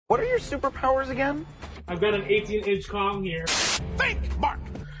What are your superpowers again? I've got an 18-inch Kong here. Think, Mark!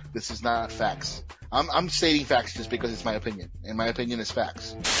 This is not facts. I'm stating facts just because it's my opinion, and my opinion is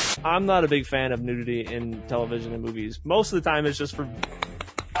facts. I'm not a big fan of nudity in television and movies. Most of the time, it's just for...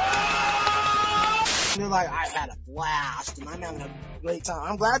 They're like, I had a blast, and I'm having a great time.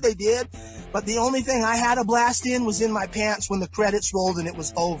 I'm glad they did, but the only thing I had a blast in was in my pants when the credits rolled and it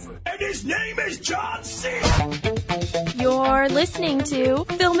was over. And his name is John C. You're listening to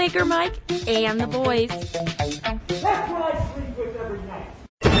Filmmaker Mike and the boys. That's what I sleep with every night.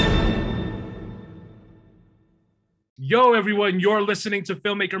 Yo, everyone, you're listening to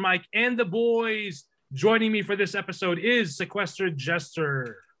Filmmaker Mike and the boys. Joining me for this episode is Sequestered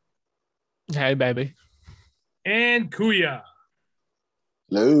Jester. Hey, baby. And Kuya.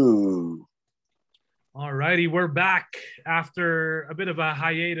 Hello. Alrighty, we're back after a bit of a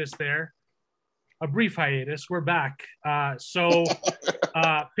hiatus there. A brief hiatus. We're back. So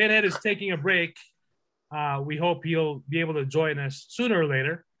Pinhead is taking a break. We hope he'll be able to join us sooner or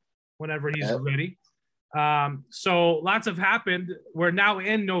later, whenever he's ready. So lots have happened. We're now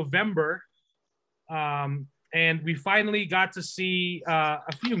in November. And we finally got to see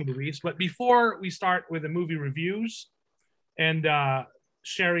a few movies. But before we start with the movie reviews and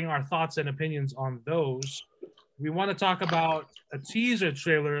sharing our thoughts and opinions on those, we want to talk about a teaser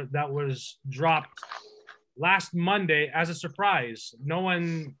trailer that was dropped last Monday as a surprise. No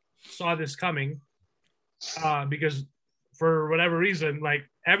one saw this coming because for whatever reason, like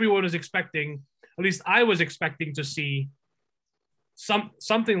everyone was expecting, at least I was expecting to see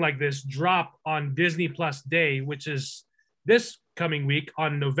something like this drop on Disney Plus Day, which is this coming week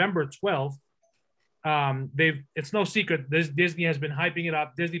on November 12th. It's no secret, Disney has been hyping it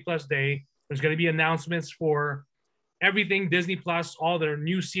up. Disney Plus Day. There's going to be announcements for everything Disney Plus, all their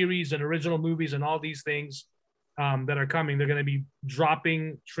new series and original movies and all these things that are coming. They're going to be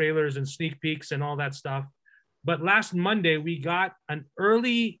dropping trailers and sneak peeks and all that stuff. But last Monday, we got an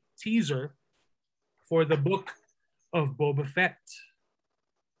early teaser for the Book of Boba Fett.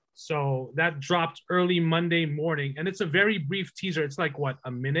 So that dropped early Monday morning, and it's a very brief teaser. It's like, what, a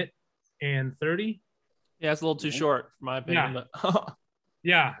minute and 30? Yeah, it's a little too short, in my opinion. Yeah. But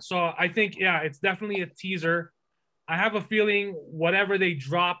Yeah, so I think, it's definitely a teaser. I have a feeling whatever they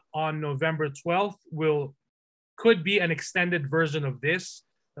drop on November 12th could be an extended version of this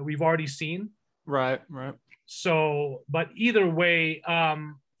that we've already seen. Right. So, but either way,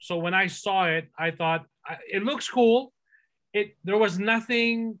 so when I saw it, I thought it looks cool. There was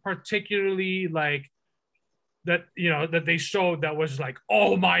nothing particularly like that, that they showed that was like,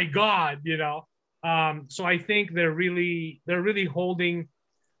 oh my God, So I think they're really holding,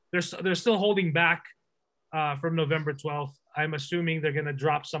 they're still holding back from November 12th. I'm assuming they're gonna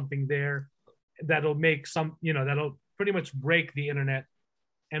drop something there that'll make that'll pretty much break the internet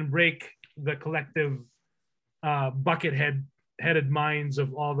and break the collective bucket-headed minds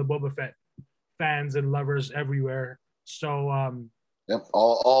of all the Boba Fett fans and lovers everywhere. So Yep,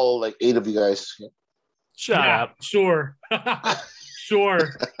 all like 8 of you guys. Yep. shut up. Sure. Sure.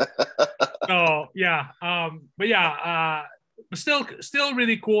 So but still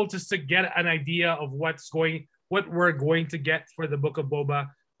really cool just to get an idea of what we're going to get for the Book of Boba,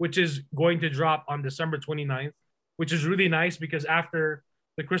 which is going to drop on December 29th, which is really nice because after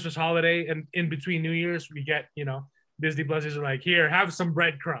the Christmas holiday and in between New Year's, we get, Disney Plus is like, here, have some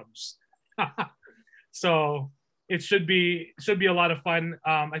breadcrumbs. So it should be a lot of fun.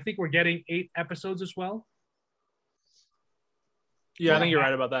 I think we're getting 8 episodes as well. Yeah, I think you're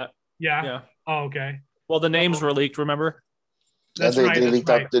right about that. Yeah. Oh, okay. Well, the names were leaked, remember? That's they right. leaked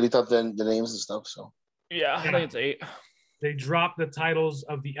up the names and stuff. So Yeah, I think it's 8. They dropped the titles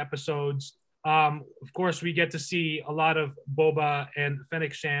of the episodes. Of course, we get to see a lot of Boba and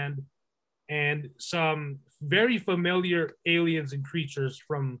Fennec Shand and some very familiar aliens and creatures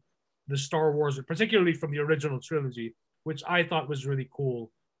from the Star Wars, particularly from the original trilogy, which I thought was really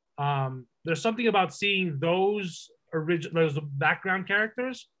cool. There's something about seeing those background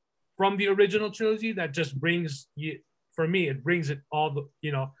characters from the original trilogy that just brings you, for me, it brings it all,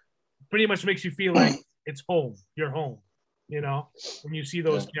 pretty much makes you feel like it's home, you're home, when you see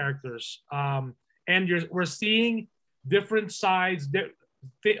those characters. And we're seeing different sides,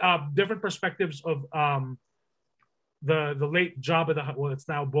 different perspectives of the late Jabba the Hutt. Well, it's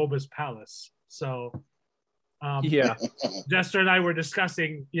now Boba's palace. So Jester and I were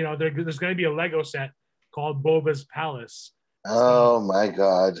discussing, there's going to be a Lego set called Boba's Palace. Oh my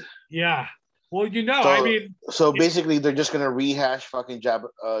God. Yeah. Well, so basically they're just gonna rehash fucking Jabba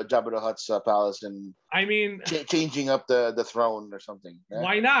the Hutt's palace and changing up the throne or something. Yeah?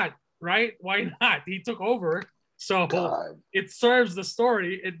 Why not? Right? Why not? He took over, So God. it serves the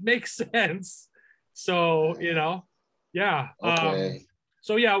story. It makes sense. So, yeah. Okay.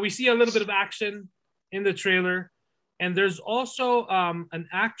 So yeah, we see a little bit of action in the trailer. And there's also an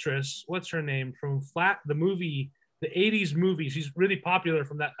actress, what's her name, from the movie, the 80s movie. She's really popular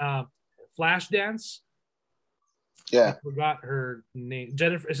from that Flashdance. Yeah. I forgot her name.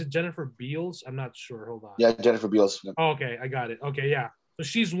 Jennifer, is it Jennifer Beals? I'm not sure. Hold on. Yeah, Jennifer Beals. Oh, okay, I got it. Okay, yeah. So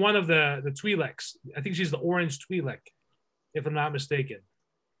she's one of the Twi'leks. I think she's the orange Twi'lek, if I'm not mistaken.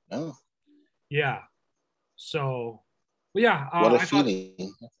 Oh. Yeah. So, well, yeah. What a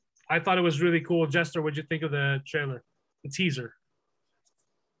feeling. I thought it was really cool. Jester, what'd you think of the trailer, the teaser?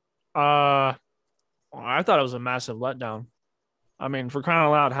 I thought it was a massive letdown. I mean, for crying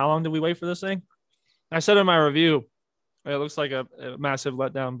out loud, how long did we wait for this thing? I said in my review, it looks like a massive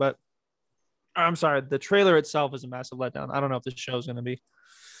letdown, but I'm sorry, the trailer itself is a massive letdown. I don't know if the show is going to be.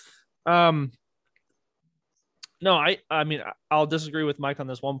 No, I mean, I'll disagree with Mike on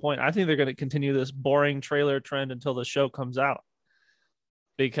this one point. I think they're going to continue this boring trailer trend until the show comes out,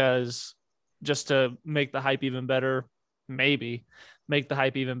 because just to make the hype even better, maybe make the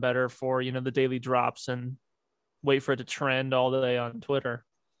hype even better for, the daily drops and wait for it to trend all the way on Twitter.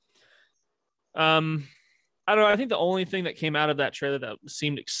 I don't know. I think the only thing that came out of that trailer that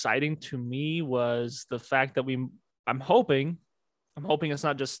seemed exciting to me was the fact that I'm hoping it's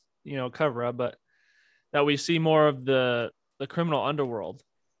not just, cover up, but that we see more of the criminal underworld,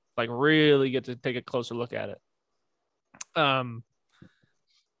 like really get to take a closer look at it. And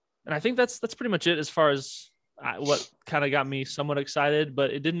I think that's pretty much it as far as what kind of got me somewhat excited,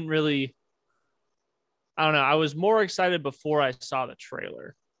 but it didn't really, I don't know. I was more excited before I saw the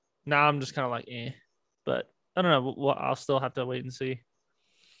trailer. Now I'm just kind of like, but I don't know. Well, I'll still have to wait and see.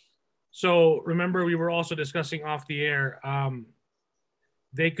 So remember, we were also discussing off the air.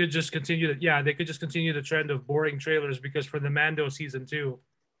 They could just continue the trend of boring trailers, because for the Mando season 2,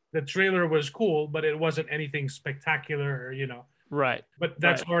 the trailer was cool, but it wasn't anything spectacular, or, Right. But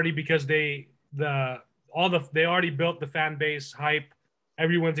that's already because they already built the fan base hype.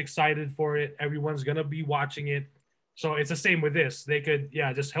 Everyone's excited for it. Everyone's gonna be watching it. So it's the same with this. They could,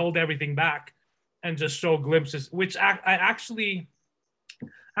 just hold everything back and just show glimpses, which I actually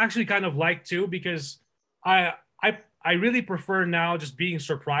kind of like too, because I really prefer now just being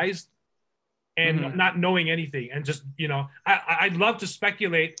surprised and not knowing anything, and just, I'd love to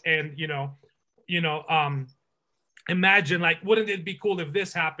speculate and, imagine, like, wouldn't it be cool if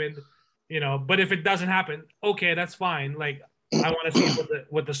this happened, but if it doesn't happen, okay, that's fine. Like, I want to see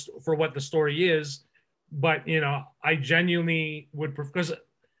what the story is, but, I genuinely would prefer, because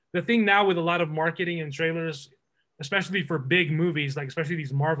the thing now with a lot of marketing and trailers, especially for big movies, like especially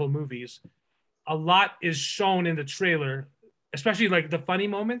these Marvel movies, a lot is shown in the trailer, especially like the funny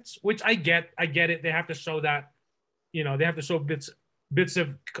moments, which I get it. They have to show that, they have to show bits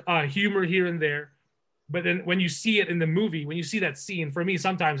of humor here and there. But then when you see it in the movie, when you see that scene, for me,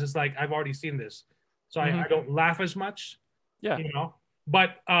 sometimes it's like, I've already seen this. So I don't laugh as much,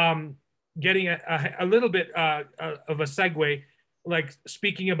 but getting a little bit of a segue, like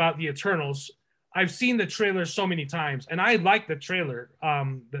speaking about the Eternals, I've seen the trailer so many times, and I like the trailer,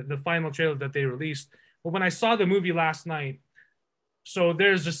 the final trailer that they released. But when I saw the movie last night, so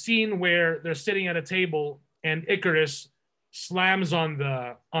there's a scene where they're sitting at a table and Icarus slams on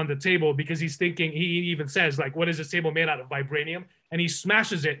the table because he's thinking, he even says, like, what is this table made out of? Vibranium. And he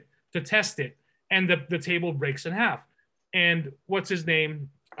smashes it to test it, and the table breaks in half. And what's his name?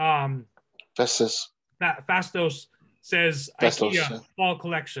 Festus. Fastos says, Festus, IKEA fall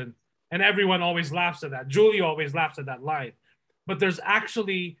collection. And everyone always laughs at that. Julie always laughs at that line. But there's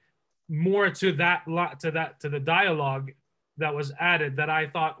actually more to the dialogue that was added that I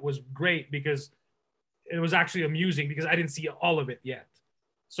thought was great, because it was actually amusing, because I didn't see all of it yet.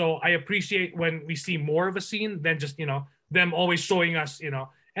 So I appreciate when we see more of a scene than just, them always showing us,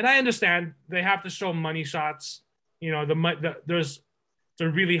 and I understand they have to show money shots, there's to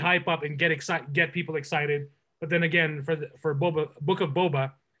really hype up and get people excited. But then again, for Book of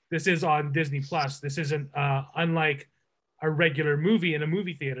Boba, this is on Disney Plus. This isn't unlike a regular movie in a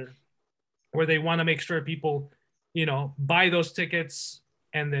movie theater, where they want to make sure people, buy those tickets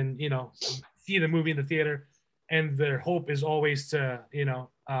and then, see the movie in the theater. And their hope is always to,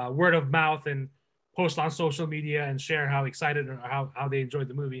 word of mouth and post on social media and share how excited or how they enjoyed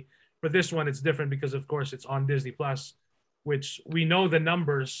the movie. For this one, it's different because, of course, it's on Disney Plus, which we know the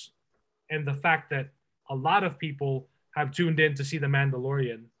numbers and the fact that a lot of people have tuned in to see The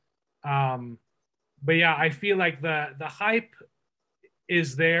Mandalorian. But yeah, I feel like the hype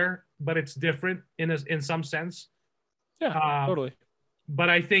is there, but it's different in some sense. Yeah, totally. But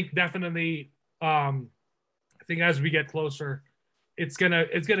I think definitely I think as we get closer, it's gonna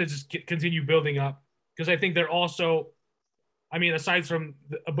just continue building up because I think they're also, I mean, aside from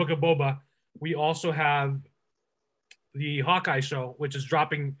a Book of Boba, we also have the Hawkeye show, which is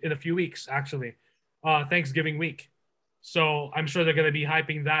dropping in a few weeks, actually, Thanksgiving week. So I'm sure they're going to be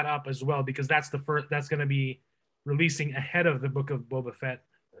hyping that up as well because that's the first that's going to be releasing ahead of the Book of Boba Fett.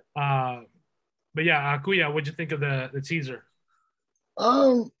 But yeah, Kuya, what'd you think of the teaser?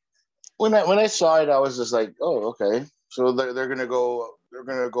 When I saw it, I was just like, oh, okay. So they're gonna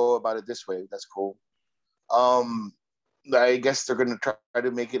go about it this way. That's cool. I guess they're gonna try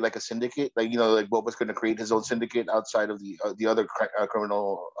to make it like a syndicate, like like Boba's gonna create his own syndicate outside of the other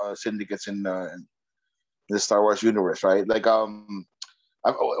criminal syndicates in the Star Wars universe, right? Like what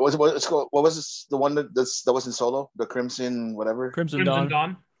was this, the one that was in Solo, the Crimson whatever, Crimson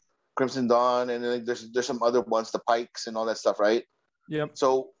Dawn. Crimson Dawn, and then there's some other ones, the Pikes and all that stuff, right? Yep.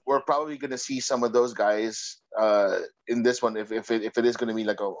 So we're probably gonna see some of those guys in this one if it is gonna be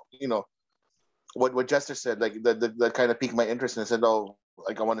like a what Jester said, like that kind of piqued my interest, and I said, oh,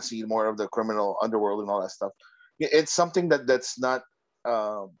 like I want to see more of the criminal underworld and all that stuff. It's something that's not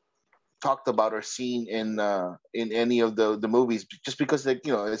talked about or seen in any of the movies, just because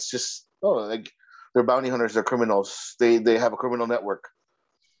it's just like they're bounty hunters, they're criminals, they have a criminal network.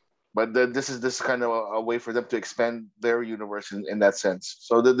 But this is kind of a way for them to expand their universe in that sense.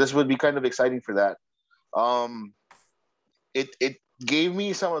 So this would be kind of exciting for that. It gave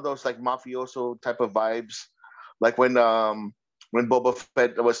me some of those like mafioso type of vibes, like when Boba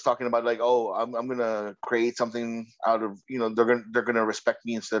Fett was talking about like, oh, I'm gonna create something out of they're gonna respect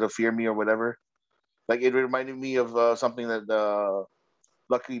me instead of fear me or whatever. Like it reminded me of something that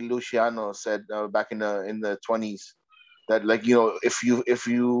Lucky Luciano said back in the 20s. That like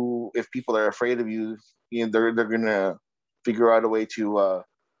if people are afraid of you, they're gonna figure out a way to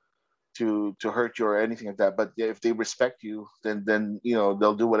hurt you or anything like that. But if they respect you, then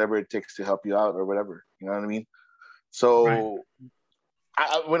they'll do whatever it takes to help you out or whatever. You know what I mean? So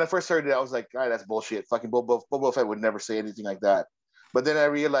when I first heard it, I was like, "God, that's bullshit. Fucking Boba Fett would never say anything like that." But then I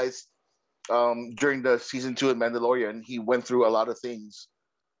realized during the season 2 of Mandalorian, he went through a lot of things.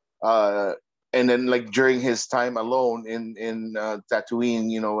 And then like during his time alone in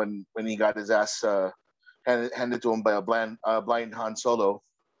Tatooine, when he got his ass handed to him by a blind Han Solo,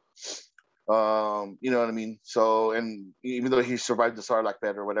 you know what I mean? So, and even though he survived the Sarlacc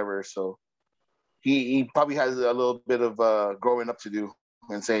pit or whatever, so he probably has a little bit of growing up to do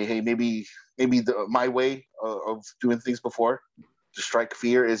and say, hey, maybe my way of doing things before to strike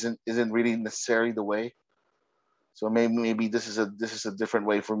fear isn't really necessarily the way. So maybe this is a different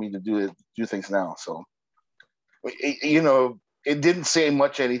way for me to do things now. So, it didn't say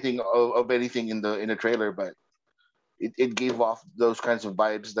anything of anything in the trailer, but it gave off those kinds of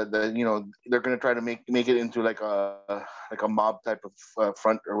vibes that they're gonna try to make it into like a mob type of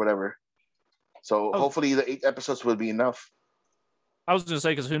front or whatever. So hopefully the 8 episodes will be enough. I was gonna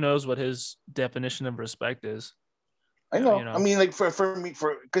say because who knows what his definition of respect is. I know. I mean, like for me,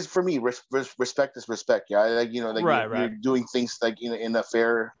 respect is respect. Yeah, like you're doing things like in a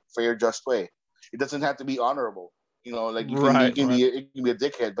fair, just way. It doesn't have to be honorable. Like you can be a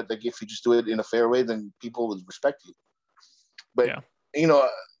dickhead, but like if you just do it in a fair way, then people will respect you. But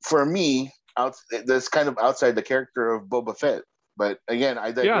for me, that's kind of outside the character of Boba Fett. But again,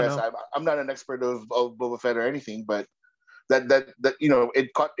 I digress. Yeah, no. I'm not an expert of Boba Fett or anything, but that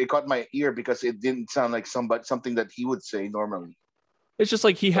it caught my ear because it didn't sound like something that he would say normally. It's just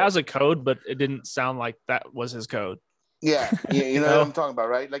like he has a code, but it didn't sound like that was his code. Yeah, you know what I'm talking about,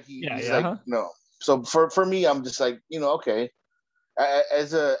 right? Like he's like no. So for me, I'm just like okay.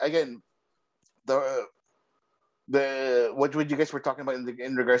 Again, the what you guys were talking about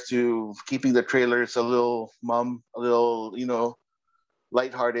in regards to keeping the trailers a little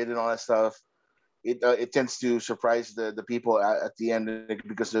lighthearted and all that stuff. It tends to surprise the people at the end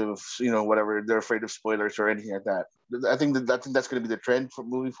because of whatever they're afraid of spoilers or anything like that. I think that's going to be the trend for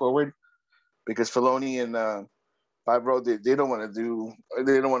moving forward because Filoni and Favreau they don't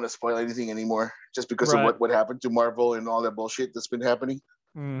want to spoil anything anymore just because of what happened to Marvel and all that bullshit that's been happening.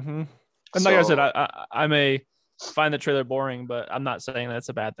 Mm-hmm. And like I said, I may find the trailer boring, but I'm not saying that's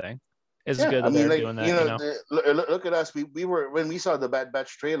a bad thing. It's good that they're doing that. Look at us. We were when we saw the Bad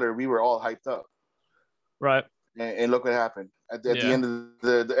Batch trailer, we were all hyped up. Right. And look what happened at the end of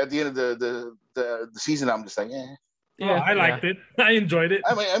the season. I'm just like, I liked it. I enjoyed it.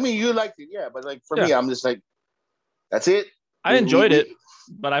 I mean, you liked it, yeah. But like for me, I'm just like, that's it. I enjoyed it,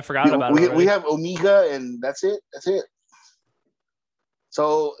 but I forgot about it. We have Omega, and that's it.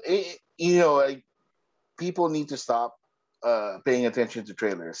 So like people need to stop paying attention to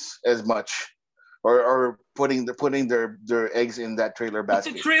trailers as much, or putting their eggs in that trailer But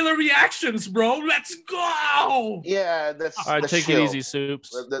the basket. trailer reactions, bro. Let's go. Yeah, that's All right, that's take chill. it easy, Soups.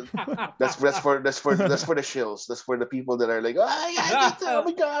 That's for the shills. That's for the people that are like, oh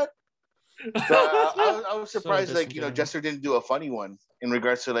my god. So I was surprised, like, disingenuous. Jester didn't do a funny one in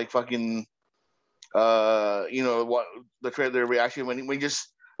regards to like fucking, what the trailer reaction when just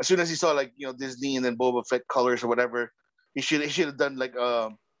as soon as he saw like Disney and then Boba Fett colors or whatever, he should have done like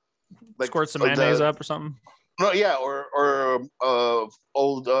Squirt some mayonnaise up or something. no, yeah, or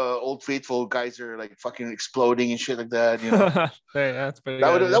old faithful guys are like fucking exploding and shit like that. Hey, that's pretty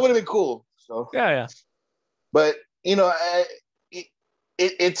that good. would have been cool. So Yeah. but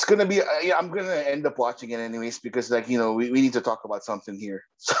it's gonna be. I'm gonna end up watching it anyways because like we need to talk about something here.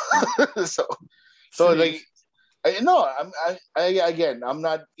 So like I'm not.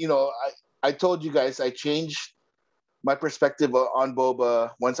 I told you guys I changed my perspective on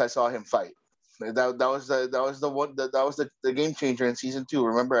Boba once I saw him fight. That was the game changer in season 2.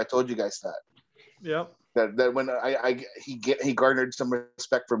 Remember I told you guys that. Yep. That when he garnered some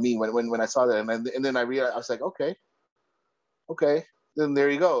respect for me when I saw that and then I realized I was like okay. Then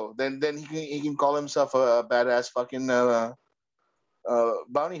there you go. Then he can call himself a badass fucking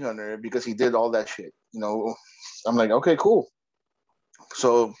bounty hunter because he did all that shit. I'm like, okay, cool.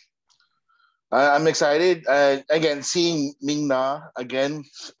 So I'm excited. Again, seeing Ming Na again,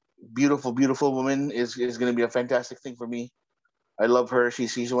 beautiful woman is going to be a fantastic thing for me. I love her.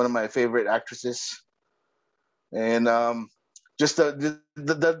 She's one of my favorite actresses. And just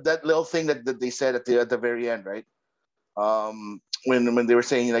that little thing that they said at the very end, right? When they were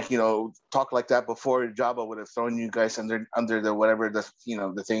saying like talk like that before, Jabba would have thrown you guys under the whatever the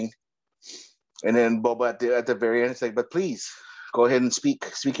thing, and then Boba at the very end it's like, but please go ahead and speak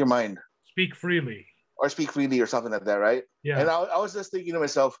your mind, Speak freely. or something like that, right? Yeah. And I was just thinking to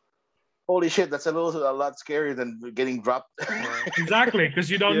myself, holy shit, that's a lot scarier than getting dropped. Exactly,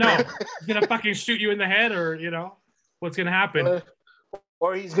 because you don't know. He's gonna fucking shoot you in the head, or what's gonna happen.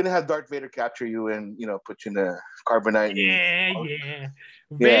 Or he's gonna have Darth Vader capture you and put you in a carbonite. Yeah.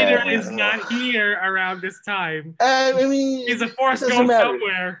 Vader is not here around this time. I mean, He's a Force Ghost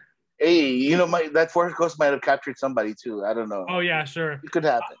somewhere. Hey, that Force Ghost might have captured somebody too. I don't know. Oh yeah, sure. It could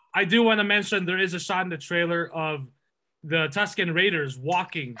happen. I do want to mention there is a shot in the trailer of the Tusken Raiders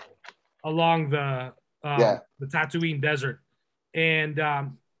walking along the Tatooine desert, and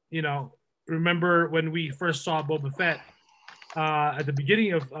remember when we first saw Boba Fett at the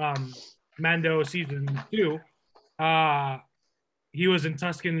beginning of Mando season 2, he was in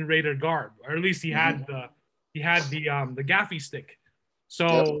Tusken Raider garb, or at least he had the gaffy stick.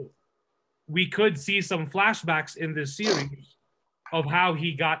 So we could see some flashbacks in this series of how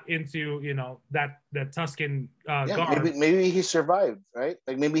he got into that Tusken garb. Maybe he survived, right?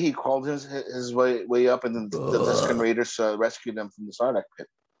 Like maybe he crawled his way up, and then the Tusken Raiders rescued him from the Sarlacc pit.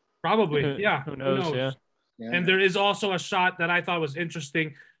 Probably, yeah. Who knows? Yeah. And there is also a shot that I thought was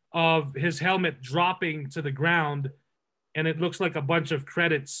interesting of his helmet dropping to the ground, and it looks like a bunch of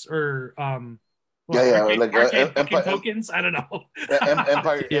credits or arcade tokens. I don't know.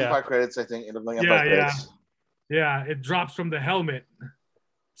 Empire credits. I think it looked like Empire credits. Yeah, it drops from the helmet.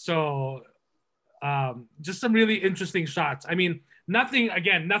 So, just some really interesting shots. I mean, nothing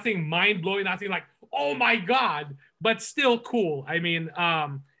mind blowing, nothing like oh my god, but still cool. I mean,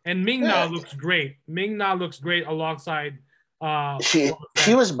 and Ming Na looks great. Ming Na looks great alongside. She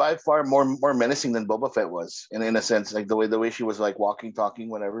was by far more menacing than Boba Fett was, in a sense, like the way she was like walking, talking,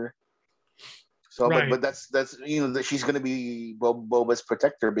 whatever. So, right. but that's that she's gonna be Boba's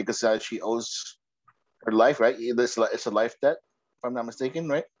protector because she owes her life, right? It's a life debt, if I'm not mistaken,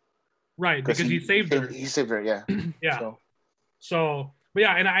 right? Right, because he saved her. He saved her, yeah. Yeah. So, but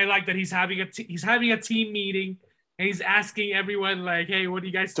yeah, and I like that he's having a team meeting. And he's asking everyone, like, hey, what do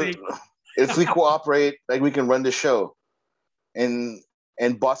you guys think? If we cooperate, like, we can run the show. And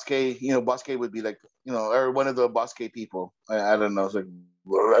Boss K, Boss K would be like, or one of the Boss K people. I don't know. It's like, I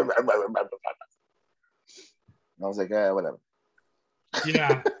was like, whatever.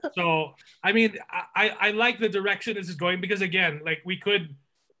 Yeah. So, I mean, I like the direction this is going because, again, like, we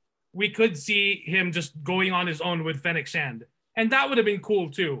could see him just going on his own with Fennec Shand. And that would have been cool,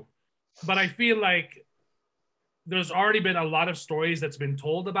 too. But I feel like there's already been a lot of stories that's been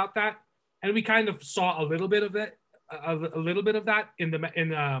told about that, and we kind of saw a little bit of it, a little bit of that in the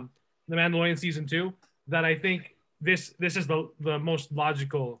Mandalorian season 2. That I think this is the most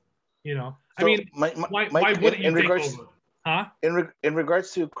logical. I mean, why wouldn't you take over? Huh? In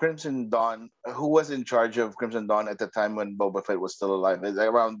regards to Crimson Dawn, who was in charge of Crimson Dawn at the time when Boba Fett was still alive?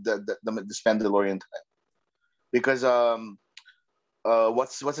 Around the Mandalorian time, because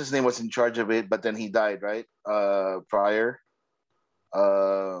what's his name was in charge of it, but then he died, right? Prior.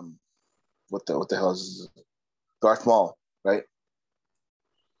 What the hell is this? Darth Maul, right?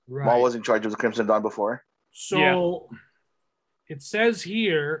 Right. Maul was in charge of the Crimson Dawn before. So it says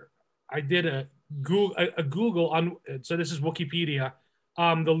here, I did a Google on. So this is Wikipedia.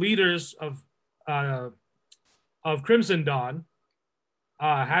 The leaders of Crimson Dawn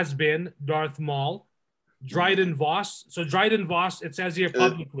has been Darth Maul, Dryden Voss. So Dryden Voss, it says here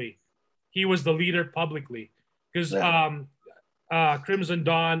publicly, he was the leader publicly because Crimson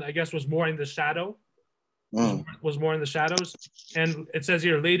Dawn, I guess, was more in the shadow. Was more in the shadows, and it says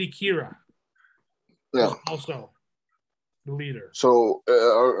here Lady Kira was also the leader. So,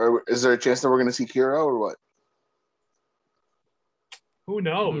 is there a chance that we're going to see Kira or what? Who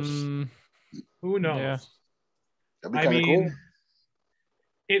knows? Who knows? Yeah. That'd be kind of cool.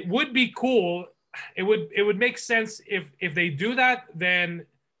 It would be cool. It would make sense if they do that. Then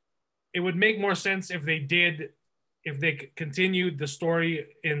it would make more sense if they continued the story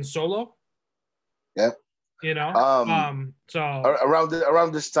in Solo. Yeah. You know. So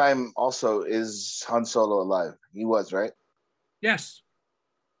around this time also is Han Solo alive? He was, right? Yes.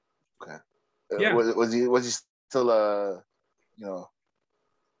 Okay. Yeah. Was he still a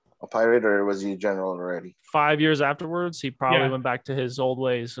pirate, or was he a general already? 5 years afterwards, he probably went back to his old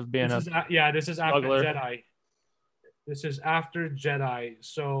ways of being this is after smuggler. Jedi. This is after Jedi.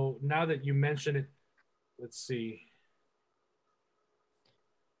 So now that you mention it, let's see.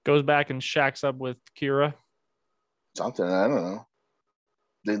 Goes back and shacks up with Kira. Something, I don't know.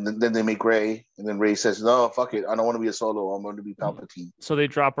 Then they make Rey, and then Rey says, "No, fuck it, I don't want to be a Solo. I'm going to be Palpatine." So they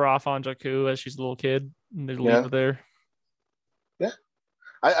drop her off on Jakku as she's a little kid, and they leave her there. Yeah,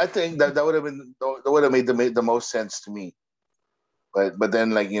 I think that would have made the most sense to me. But then,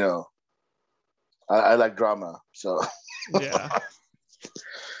 like, I like drama, so yeah.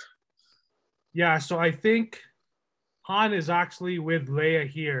 Yeah, so I think Han is actually with Leia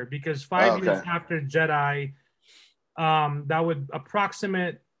here because 5 years after Jedi, that would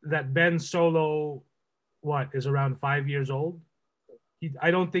approximate that Ben Solo, is around 5 years old.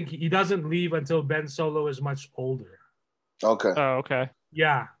 I don't think he doesn't leave until Ben Solo is much older. Okay. Oh, okay.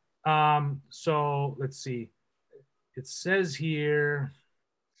 Yeah. So let's see. It says here.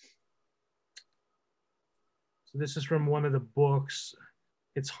 So this is from one of the books.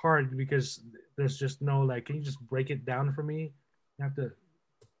 It's hard because there's just no can you just break it down for me? You have to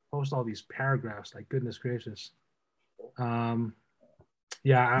post all these paragraphs. Like, goodness gracious. I'm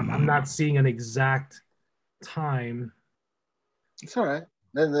not seeing an exact time. It's all right.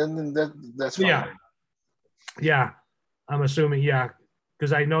 Then that's fine. Yeah. I'm assuming,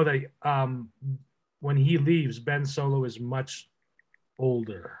 because I know that when he leaves, Ben Solo is much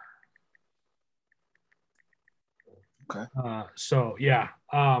older. Okay. So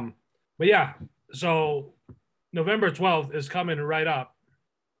November 12th is coming right up.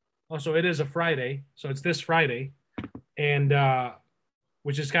 Also, it is a Friday, so it's this Friday, and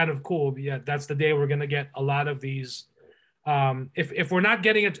which is kind of cool. Yeah, that's the day we're gonna get a lot of these. If we're not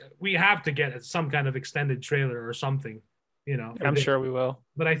getting it, we have to get some kind of extended trailer or something. I'm sure we will.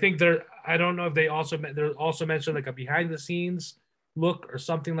 But I think I don't know if they're also mentioned like a behind the scenes look or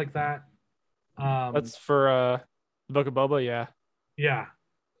something like that. That's for the Book of Boba, yeah. Yeah.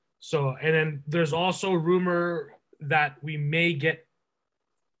 So, and then there's also rumor that we may get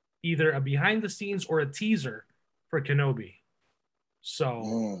either a behind the scenes or a teaser for Kenobi.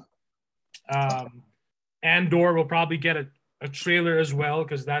 So, Andor will probably get a trailer as well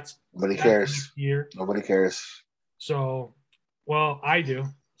because that's nobody cares. Year. Nobody cares. So, well, I do.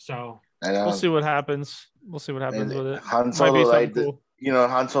 So we'll see what happens. We'll see what happens with it. Han Solo Light, cool.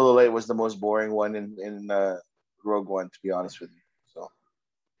 Han Solo Light was the most boring one in Rogue One, to be honest with you. So,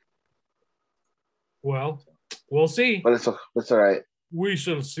 well, we'll see. But it's all right. We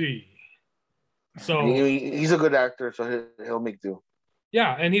shall see. So he's a good actor, so he'll make do.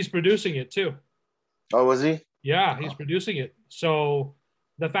 Yeah, and he's producing it too. Oh, was he? Yeah, he's producing it. So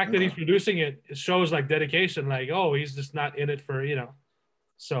the fact that he's producing it shows like dedication. Like, oh, he's just not in it for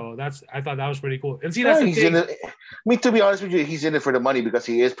So I thought that was pretty cool. And see, that's the thing. To be honest with you, he's in it for the money because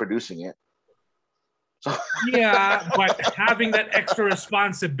he is producing it. So. Yeah, but having that extra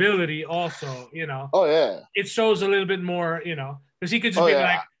responsibility also, Oh yeah. It shows a little bit more, because he could just be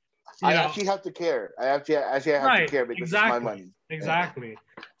like. I actually have to care. I have to care because it's my money. Exactly.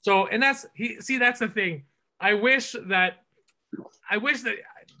 Yeah. So, and that's the thing. I wish that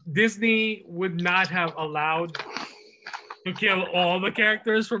Disney would not have allowed to kill all the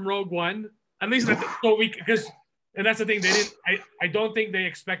characters from Rogue One. At least and that's the thing. They didn't. I don't think they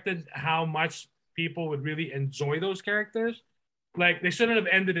expected how much people would really enjoy those characters. Like they shouldn't have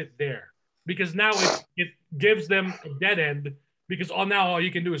ended it there because now it gives them a dead end because all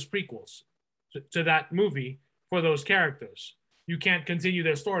you can do is prequels to that movie for those characters. You can't continue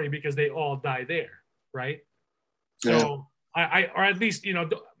their story because they all die there, right? So or at least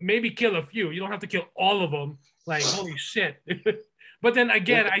maybe kill a few. You don't have to kill all of them. Like holy shit! But then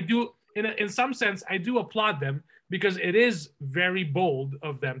again, I do in some sense I do applaud them because it is very bold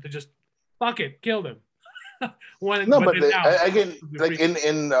of them to just fuck it, kill them. Again, like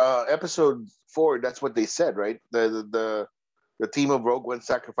in episode 4, that's what they said, right? The team of Rogue One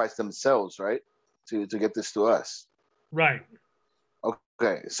sacrificed themselves, right, to get this to us. Right.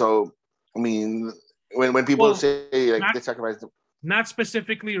 Okay, so I mean, when people say like they sacrificed, not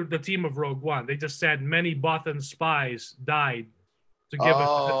specifically the team of Rogue One, they just said many Bothan spies died to give us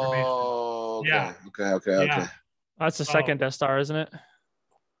this information. Okay. Yeah. That's the second Death Star, isn't it?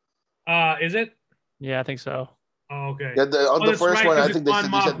 Is it? Yeah, I think so. Oh, okay. Yeah, on the first one, I think they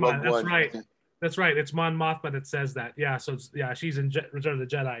said Rogue One. That's One. right. That's right. It's Mon Mothma that says that. Yeah. So she's in Return of the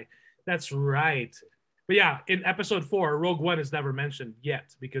Jedi. That's right. But yeah, in episode 4, Rogue One is never mentioned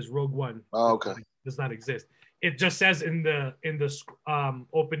yet because Rogue One does not exist. It just says in the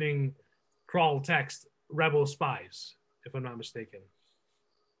opening crawl text, Rebel spies, if I'm not mistaken.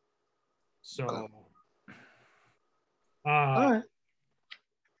 So, all right.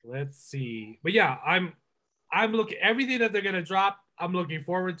 Let's see. But yeah, I'm looking everything that they're gonna drop. I'm looking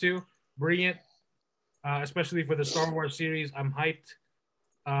forward to. Bring it, especially for the Star Wars series. I'm hyped.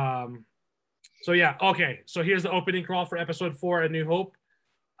 So yeah, okay. So here's the opening crawl for Episode 4: A New Hope.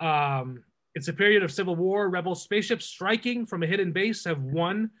 It's a period of civil war. Rebel spaceships striking from a hidden base have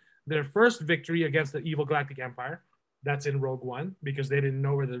won their first victory against the evil Galactic Empire. That's in Rogue One because they didn't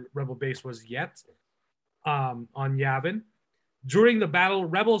know where the Rebel base was yet. On Yavin. During the battle,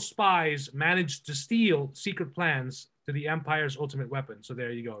 Rebel spies managed to steal secret plans to the Empire's ultimate weapon. So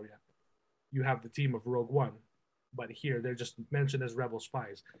there you go. Yeah, you have the team of Rogue One, but here they're just mentioned as Rebel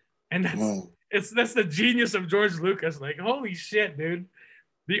spies, and that's the genius of George Lucas. Like, holy shit, dude!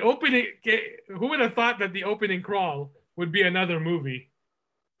 The opening. Who would have thought that the opening crawl would be another movie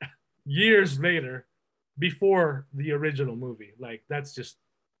years later, before the original movie? Like, that's just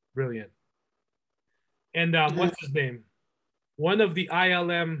brilliant. And what's his name? One of the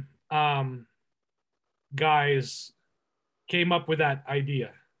ILM guys came up with that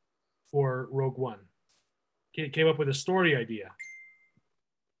idea for Rogue One. Came up with a story idea.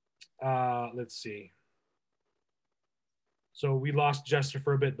 Let's see. So we lost Jester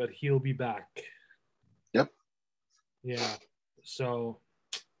for a bit, but he'll be back. Yep. Yeah. So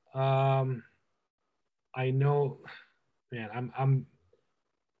I know, man,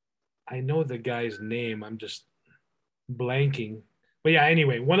 I know the guy's name. I'm just blanking. But yeah,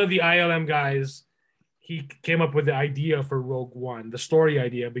 anyway, one of the ILM guys, he came up with the idea for Rogue One, the story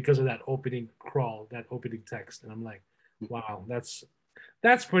idea, because of that opening crawl, that opening text. And I'm like, wow, that's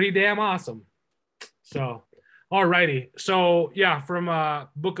pretty damn awesome. So, alrighty. So yeah, from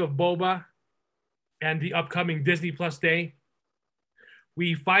Book of Boba and the upcoming Disney Plus Day,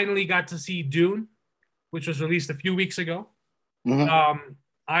 we finally got to see Dune, which was released a few weeks ago. Mm-hmm.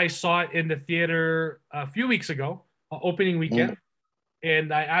 I saw it in the theater a few weeks ago, opening weekend,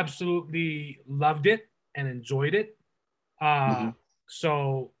 and I absolutely loved it and enjoyed it.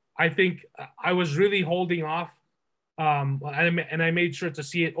 So I think I was really holding off, and I made sure to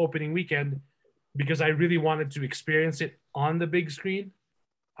see it opening weekend because I really wanted to experience it on the big screen.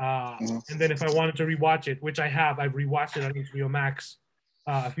 And then if I wanted to rewatch it, which I've rewatched it on HBO Max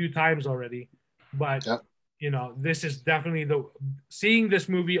a few times already, but this is definitely seeing this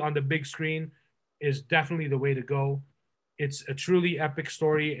movie on the big screen is definitely the way to go. It's a truly epic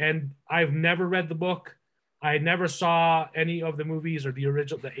story, and I've never read the book. I never saw any of the movies or the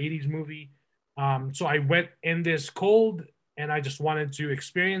 80s movie. So I went in this cold, and I just wanted to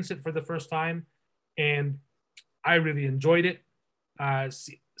experience it for the first time, and I really enjoyed it.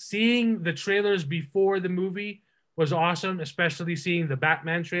 Seeing the trailers before the movie was awesome, especially seeing the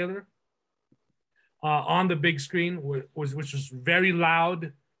Batman trailer on the big screen, which was very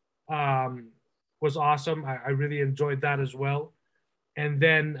loud, was awesome. I really enjoyed that as well. And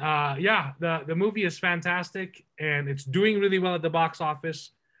then, the movie is fantastic, and it's doing really well at the box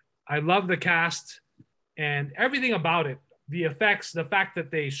office. I love the cast and everything about it. The effects, the fact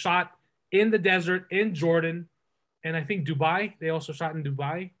that they shot in the desert, in Jordan, and I think Dubai. They also shot in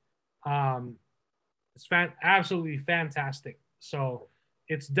Dubai. It's absolutely fantastic. So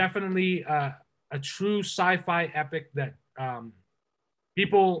it's definitely a true sci-fi epic that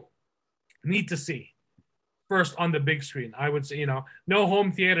people need to see first on the big screen. I would say, no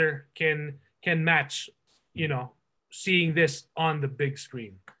home theater can match, seeing this on the big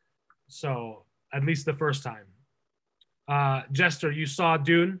screen. So at least the first time. Jester, you saw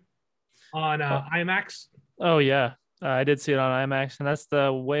Dune on IMAX? Oh yeah, I did see it on IMAX, and that's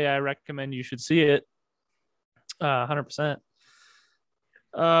the way I recommend you should see it. 100%.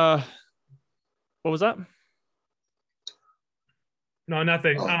 What was that? No,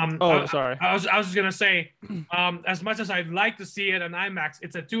 nothing. Sorry. I was just gonna say, as much as I'd like to see it on IMAX,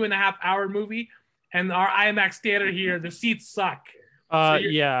 it's a 2.5-hour movie, and our IMAX theater here, the seats suck.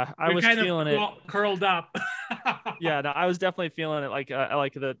 Yeah, I was feeling it curled up. Yeah, no, I was definitely feeling it like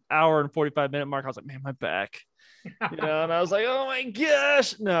the hour and 45-minute mark. I was like, man, my back, and I was like, oh my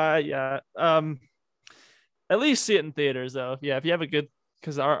gosh. No, yeah. At least see it in theaters though. Yeah, if you have a good,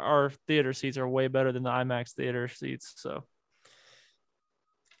 because our theater seats are way better than the IMAX theater seats. So,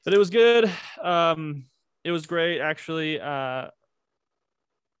 but it was good. It was great actually.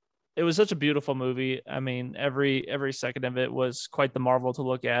 It was such a beautiful movie. I mean, every second of it was quite the marvel to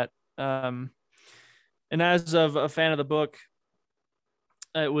look at. And as of a fan of the book,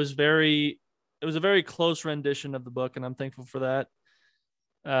 it was a very close rendition of the book, and I'm thankful for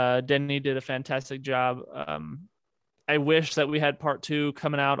that. Denny did a fantastic job. I wish that we had part 2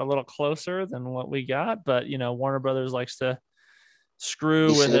 coming out a little closer than what we got, but Warner Brothers likes to screw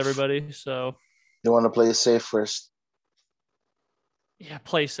with everybody, so you want to play it safe first. Yeah,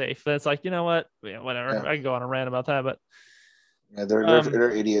 play safe. That's like, you know what? Yeah, whatever. Yeah. I can go on a rant about that, but yeah, they're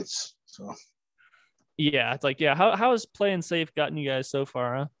idiots. So yeah, it's like, yeah, how has playing safe gotten you guys so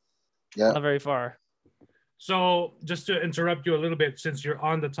far, huh? Yeah, not very far. So just to interrupt you a little bit, since you're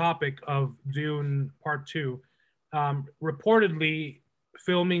on the topic of Dune Part 2, reportedly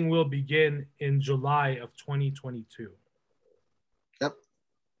filming will begin in July of 2022. Yep.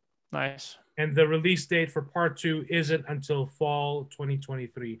 Nice. And the release date for Part 2 isn't until fall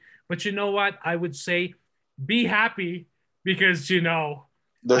 2023. But you know what? I would say be happy because,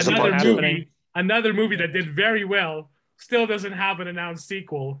 there's another movie that did very well still doesn't have an announced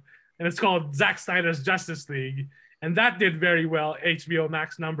sequel. And it's called Zack Snyder's Justice League. And that did very well, HBO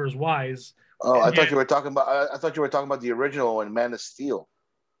Max numbers wise. Oh, I thought you were talking about the original one, Man of Steel,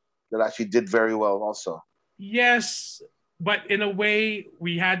 that actually did very well also. Yes, but in a way,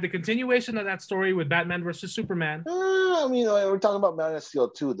 we had the continuation of that story with Batman versus Superman. I mean, we're talking about Man of Steel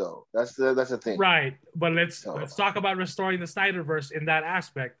too, though. That's the thing, right? But let's talk about restoring the Snyderverse in that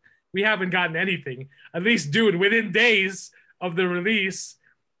aspect. We haven't gotten anything. At least, dude, within days of the release,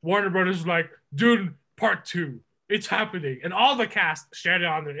 Warner Brothers was like, "Dune Part 2, it's happening," and all the cast shared it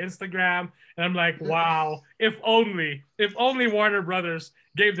on their Instagram. And I'm like, wow! If only Warner Brothers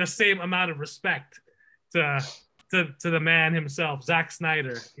gave the same amount of respect to the man himself, Zack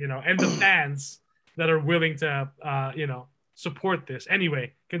Snyder, and the fans that are willing to, support this.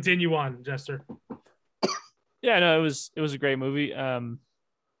 Anyway, continue on, Jester. Yeah, no, it was a great movie.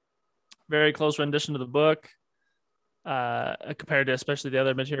 Very close rendition to the book, compared to especially the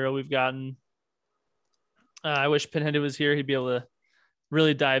other material we've gotten. I wish Pinhead was here. He'd be able to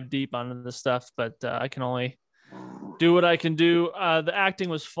really dive deep onto this stuff, but I can only do what I can do. The acting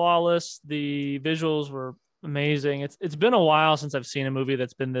was flawless. The visuals were amazing. It's been a while since I've seen a movie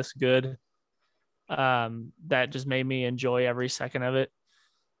that's been this good. That just made me enjoy every second of it.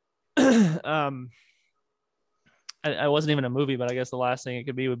 I wasn't even a movie, but I guess the last thing it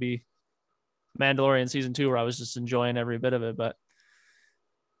could be would be Mandalorian season 2, where I was just enjoying every bit of it. But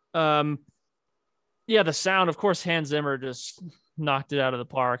yeah, the sound, of course, Hans Zimmer just knocked it out of the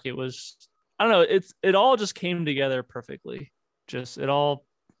park. It was, I don't know, it all just came together perfectly. It all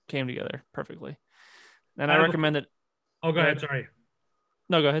came together perfectly. And I recommend it. Oh, go ahead. Sorry.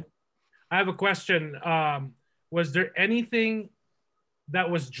 No, go ahead. I have a question. Was there anything that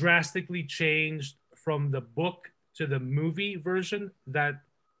was drastically changed from the book to the movie version that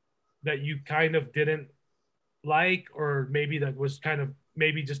you kind of didn't like, or maybe that was kind of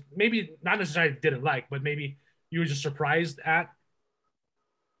maybe not necessarily didn't like, but maybe you were just surprised at?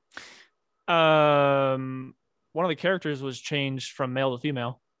 One of the characters was changed from male to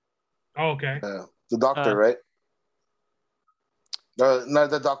female. Oh, okay. The doctor, right? Not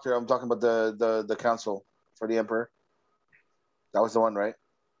the doctor. I'm talking about the council for the Emperor. That was the one, right?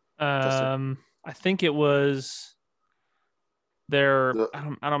 I think it was their. I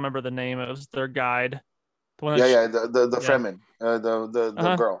don't remember the name. It was their guide. The one the Fremen,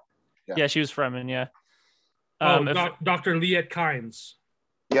 the girl. Yeah, she was Fremen. Yeah. Dr. Liet Kynes.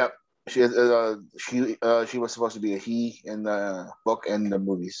 Yep. She was supposed to be a he in the book and the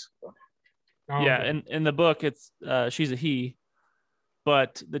movies. So. Oh, yeah, okay. in the book it's she's a he,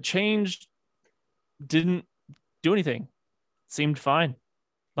 but the change didn't do anything. It seemed fine.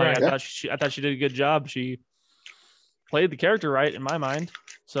 Like, Right. I thought she did a good job. She played the character right in my mind.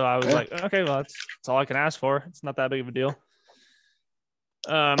 So I was Yeah. like, okay, well, that's all I can ask for. It's not that big of a deal.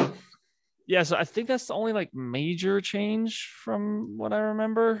 Yeah, so I think that's the only like major change from what I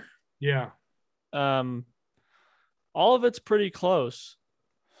remember. Yeah. All of it's pretty close.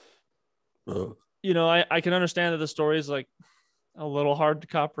 You know, I can understand that the story is like a little hard to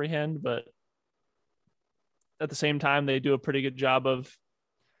comprehend, but at the same time, they do a pretty good job of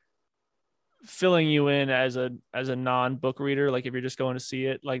filling you in as a non-book reader. Like if you're just going to see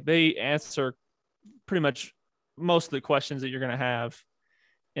it, like they answer pretty much most of the questions that you're going to have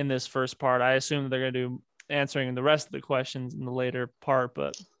in this first part. I assume that they're going to do answering the rest of the questions in the later part,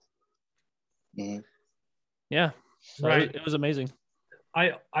 but yeah, so Right. it was amazing.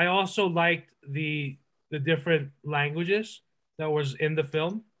 I also liked the different languages that was in the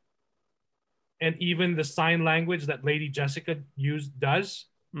film, and even the sign language that Lady Jessica does.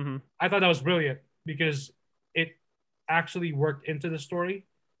 Mm-hmm. I thought that was brilliant because it actually worked into the story.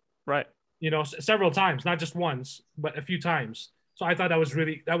 Right. You know, several times, not just once, but a few times. So I thought that was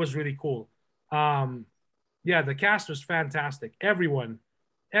really cool. Yeah, the cast was fantastic. Everyone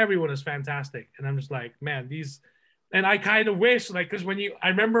is fantastic, and I'm just like, man, these. And I kind of wish, like, because I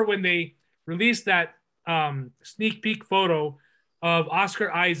remember when they released that sneak peek photo of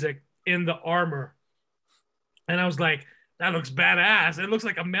Oscar Isaac in the armor, and I was like, that looks badass. It looks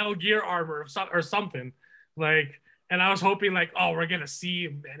like a Metal Gear armor or something, like. And I was hoping, like, oh, we're gonna see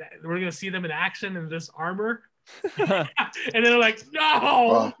them in action in this armor, and then they're like,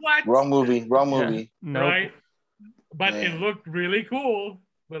 no, what? Wrong movie. Yeah. Nope. Right? But Yeah. it looked really cool.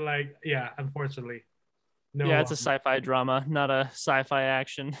 But like, yeah, unfortunately, no. Yeah, it's a sci-fi drama, not a sci-fi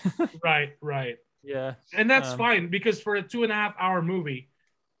action. Right. Yeah. And that's fine because for a 2.5-hour movie,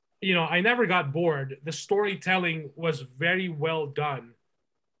 you know, I never got bored. The storytelling was very well done.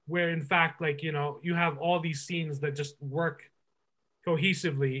 Where in fact, like, you know, you have all these scenes that just work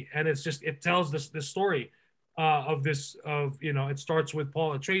cohesively, and it tells the story you know, it starts with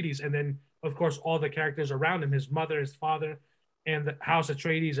Paul Atreides, and then of course all the characters around him, his mother, his father, and the House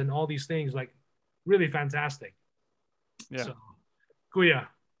Atreides, and all these things, like really fantastic. Yeah. So, Kuya,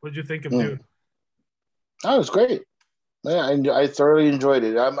 what did you think of Dune? Oh, it was great. Yeah, I thoroughly enjoyed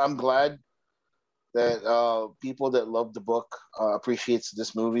it. I'm glad that people that love the book appreciates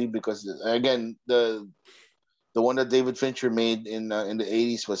this movie, because again, the one that David Fincher made in the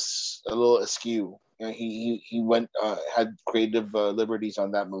 80s was a little askew. You know, he went had creative liberties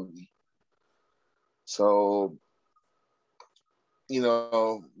on that movie. So, you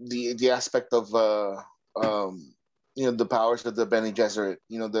know, the aspect of you know, the powers of the Bene Gesserit,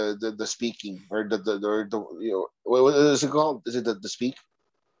 you know, the speaking, or the you know, what is it called? Is it the speak?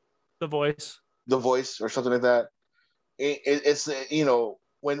 The voice. The voice or something like that. It's you know,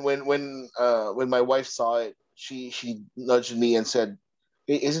 when my wife saw it, she nudged me and said,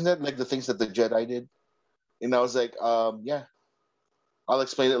 hey, isn't that like the things that the Jedi did? And I was like, yeah, I'll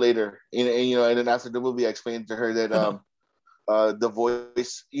explain it later. And you know, and then after the movie, I explained to her that the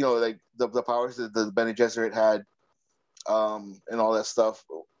voice, you know, like the powers that the Bene Gesserit had, and all that stuff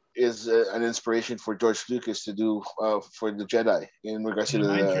is an inspiration for George Lucas to do for the Jedi in regards to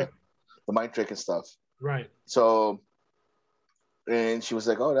the mind trick and stuff. Right. So, and she was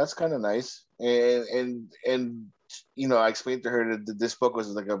like, "Oh, that's kind of nice." And you know, I explained to her that this book was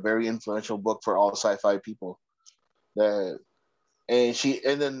like a very influential book for all sci-fi people. And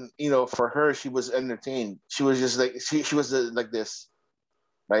then you know, for her, she was entertained. She was just like she was like this,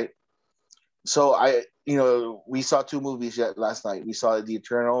 right? So you know, we saw two movies yet last night. We saw The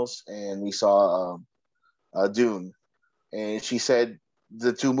Eternals and we saw Dune. And she said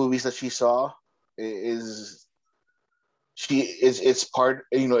the two movies that she saw it's part,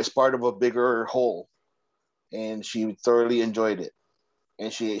 you know, it's part of a bigger whole, and she thoroughly enjoyed it,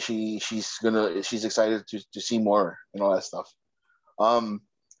 and she's excited to see more and all that stuff.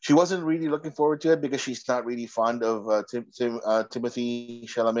 She wasn't really looking forward to it because she's not really fond of Timothy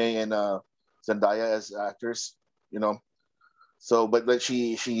Chalamet and Zendaya as actors, you know. So, but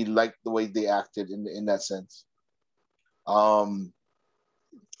she liked the way they acted in that sense.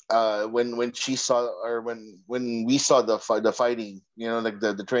 When she saw, or when we saw the fighting, you know, like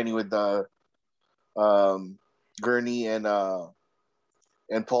the training with the Gurney and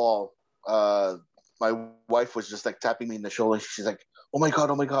Paul, my wife was just like tapping me in the shoulder. She's like, oh my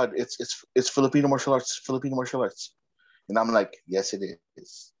god, it's Filipino martial arts, and I'm like, yes, it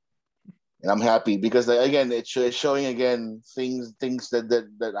is. And I'm happy because again, it's showing again things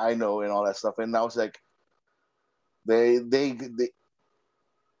that I know and all that stuff. And I was like, they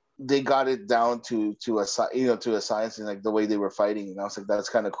got it down to a science, and like the way they were fighting. And I was like, that's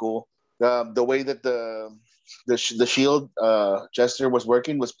kind of cool. The way that the the shield gesture was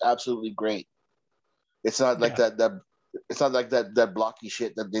working was absolutely great. It's not like that it's not like that blocky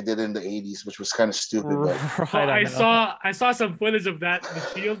shit that they did in the 80s, which was kind of stupid. But Well, Right, I saw some footage of that,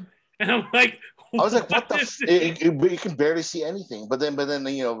 the shield, and I'm like, I was like, what the? is this? You can barely see anything. But then,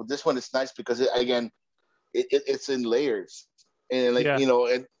 this one is nice because it's in layers, and Yeah.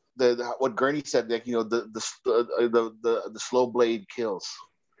 and what Gurney said, like the slow blade kills.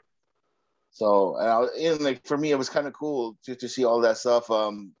 So, like for me, it was kind of cool to see all that stuff.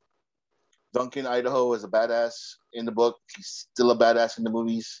 Duncan Idaho is a badass in the book. He's still a badass in the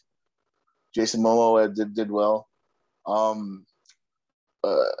movies. Jason Momoa did well.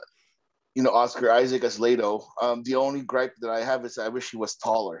 Oscar Isaac as Leto. The only gripe that I have is I wish he was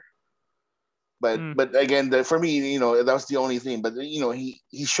taller. But again, for me, that was the only thing. But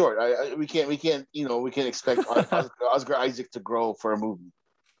he's short. We can't expect Oscar Isaac to grow for a movie.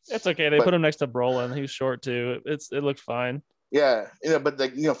 It's okay. They put him next to Brolin. He was short too. It looked fine. Yeah, but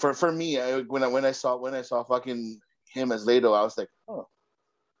for me, when I saw fucking him as Leto, I was like, oh,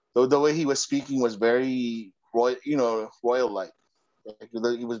 the way he was speaking was very royal like.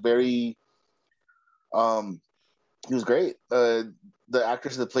 He was very, he was great. The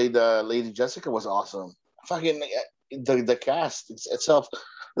actress that played Lady Jessica was awesome. Fucking the cast itself,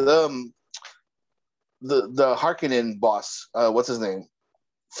 the Harkonnen boss, what's his name?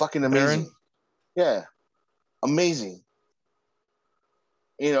 Fucking amazing. Baron? Yeah, amazing.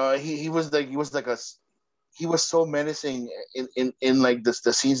 He was so menacing in like the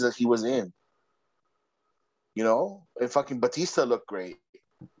scenes that he was in. And fucking Batista looked great.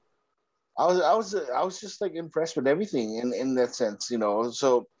 I was just like impressed with everything in that sense,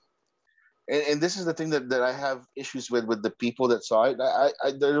 So, and this is the thing that I have issues with the people that saw it.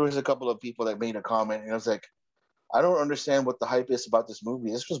 There was a couple of people that made a comment, and I was like, I don't understand what the hype is about this movie.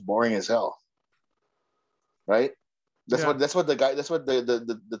 This was boring as hell, right? That's what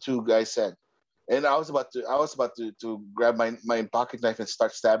the two guys said, and I was about to grab my pocket knife and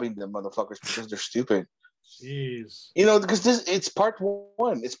start stabbing them motherfuckers because they're stupid. Jeez. Because it's part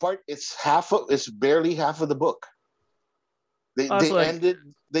one. It's barely half of the book. They ended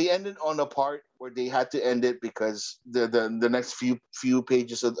on a part where they had to end it because the next few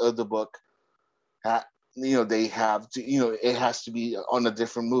pages of the book, they have to it has to be on a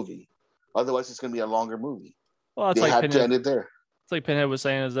different movie. Otherwise, it's going to be a longer movie. Well, they had to end it there. It's like Pinhead was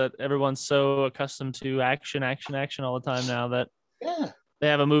saying, is that everyone's so accustomed to action all the time now that they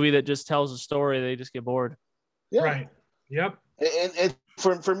have a movie that just tells a story, they just get bored. Yeah. Right. Yep. And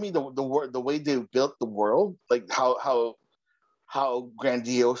for me, the way they built the world, like how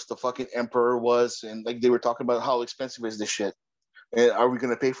grandiose the fucking emperor was, and like they were talking about how expensive is this shit, and are we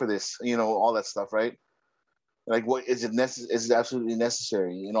gonna pay for this? All that stuff, right? Like, what is it is it absolutely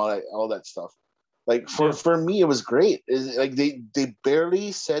necessary? All that stuff. Like for me, it was great. Like they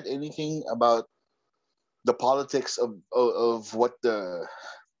barely said anything about the politics of what the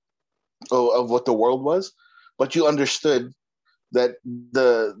world was, but you understood that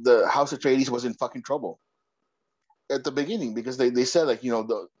the House Atreides was in fucking trouble at the beginning because they said like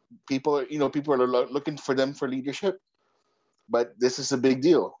the people are looking for them for leadership, but this is a big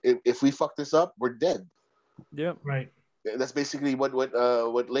deal. If we fuck this up, we're dead. Yep. Right. That's basically what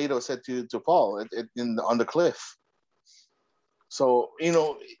Leto said to Paul on the cliff. So in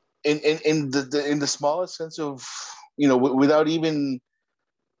the smallest sense of without even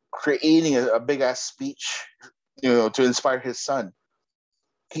creating a big ass speech, to inspire his son,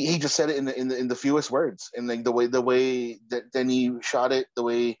 he just said it in the fewest words, and like the way that Denny shot it, the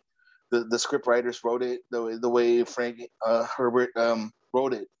way the script writers wrote it, the way Frank Herbert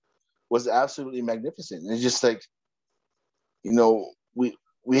wrote it was absolutely magnificent. And it's just like,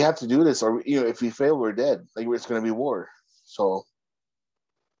 we have to do this, or if we fail, we're dead. Like it's going to be war. So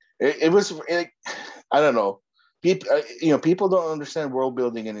it was like, I don't know. People don't understand world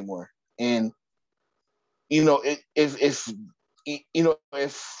building anymore, and if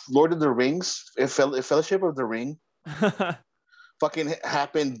Lord of the Rings, if Fellowship of the Ring fucking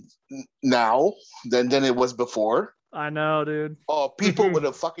happened now than it was before, I know, dude. Oh, people would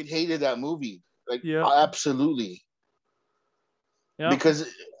have fucking hated that movie. Like, absolutely. Yeah. Because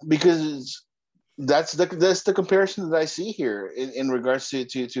that's the comparison that I see here in regards to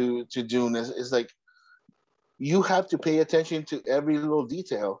Dune is like, you have to pay attention to every little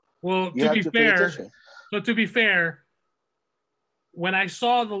detail. Well, to be fair, when I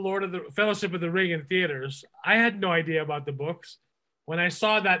saw the Lord of the Fellowship of the Ring in theaters, I had no idea about the books. When I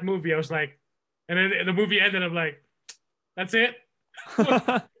saw that movie, I was like, and then the movie ended, I'm like, that's it?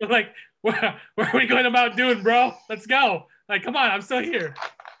 Like, where are we going about Dune, bro? Let's go. Like, come on, I'm still here.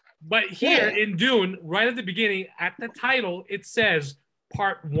 But here in Dune, right at the beginning, at the title, it says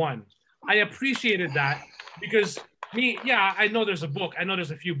Part 1. I appreciated that because I know there's a book. I know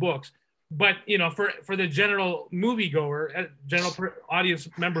there's a few books. But, for the general moviegoer, general audience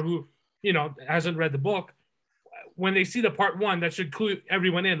member who, hasn't read the book, when they see the Part 1, that should clue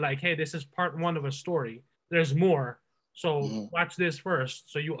everyone in like, hey, this is Part 1 of a story. There's more. So watch this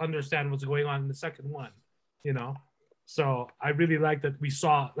first so you understand what's going on in the second one, So I really like that we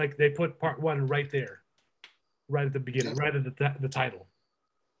saw, like, they put Part 1 right there, right at the beginning, right at the title.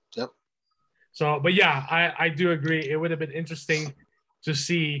 Yep. So, but yeah, I do agree. It would have been interesting to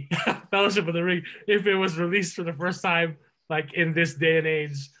see Fellowship of the Ring if it was released for the first time, like in this day and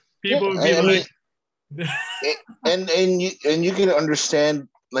age. People would be and you can understand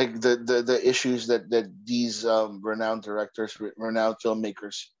like the issues that these renowned directors, renowned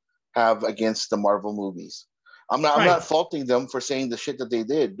filmmakers have against the Marvel movies. I'm not faulting them for saying the shit that they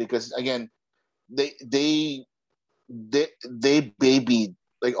did, because again, they babied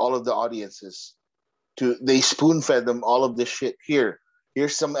like all of the audiences. They spoon fed them all of this shit.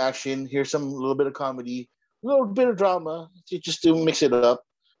 Here's some action, here's some little bit of comedy, a little bit of drama, just to mix it up.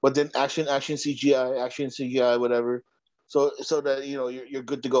 But then action, CGI, whatever. So that you're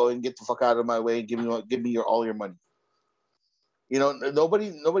good to go and get the fuck out of my way and give me all your money.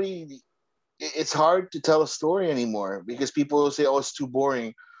 Nobody. It's hard to tell a story anymore because people say, "Oh, it's too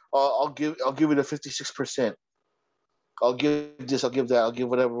boring." I'll give it a 56%. I'll give this. I'll give that. I'll give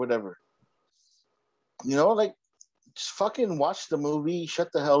whatever. Like, just fucking watch the movie,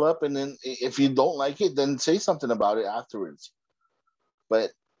 shut the hell up, and then if you don't like it, then say something about it afterwards.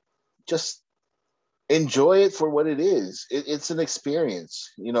 But just enjoy it for what it is. It's an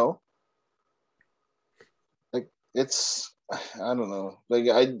experience, Like, it's, I don't know. Like,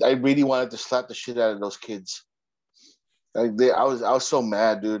 I really wanted to slap the shit out of those kids. Like, I was so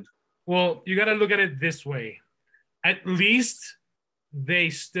mad, dude. Well, you got to look at it this way. At least they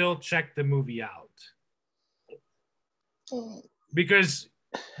still checked the movie out. Because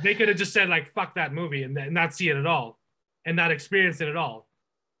they could have just said, like, fuck that movie and not see it at all and not experience it at all.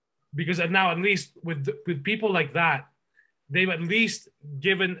 Because now, at least with people like that, they've at least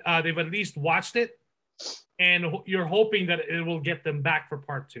watched it, and you're hoping that it will get them back for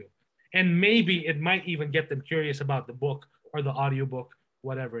part 2. And maybe it might even get them curious about the book or the audiobook,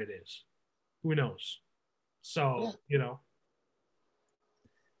 whatever it is. Who knows? So, No,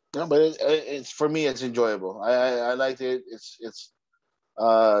 but it's for me, it's enjoyable. I liked it. It's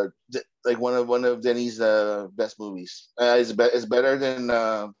like one of Denny's best movies. It's better than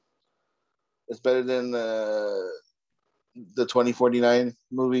the 2049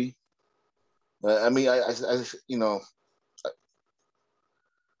 movie. I mean,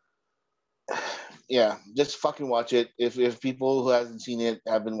 yeah, just fucking watch it. If people who hasn't seen it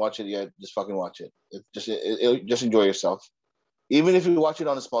haven't watched it yet, just fucking watch it. Just enjoy yourself. Even if you watch it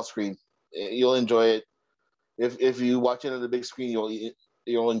on a small screen, you'll enjoy it. If you watch it on the big screen,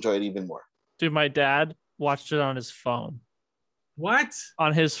 you'll enjoy it even more. Dude, my dad watched it on his phone. What?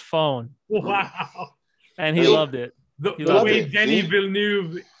 On his phone. Wow. And he loved it. The way Denis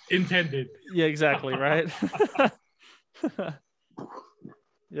Villeneuve intended. Yeah, exactly, right?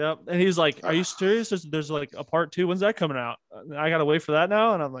 Yep. And he's like, are you serious? There's like a part 2. When's that coming out? I gotta wait for that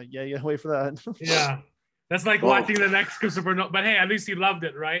now. And I'm like, yeah, you gotta wait for that. Yeah. That's like watching the next Christopher Nolan. But hey, at least he loved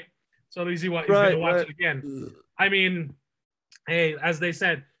it, right? So at least he's gonna watch it again. I mean, hey, as they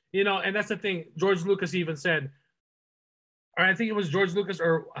said, and that's the thing. George Lucas even said, or I think it was George Lucas,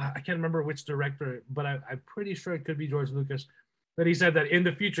 or I can't remember which director, but I'm pretty sure it could be George Lucas, that he said that in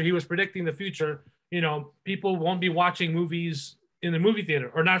the future, he was predicting the future, people won't be watching movies in the movie theater,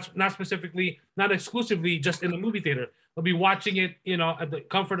 or not exclusively just in the movie theater. They'll be watching it, at the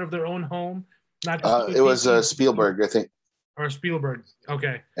comfort of their own home. It was Spielberg, I think. Or Spielberg.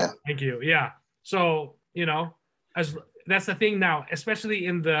 Okay. Yeah. Thank you. Yeah. So, as that's the thing now, especially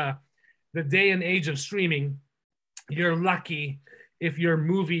in the day and age of streaming, you're lucky if your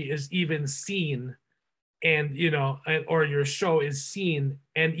movie is even seen and, or your show is seen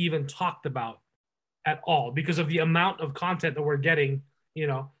and even talked about at all, because of the amount of content that we're getting.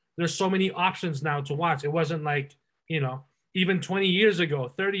 There's so many options now to watch. It wasn't like, even 20 years ago,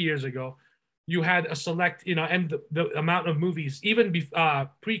 30 years ago, you had a select, and the amount of movies, even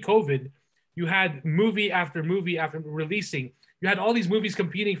pre-COVID, you had movie after movie after releasing. You had all these movies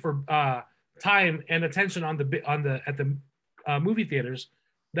competing for time and attention at the movie theaters,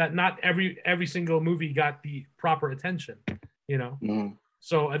 that not every single movie got the proper attention.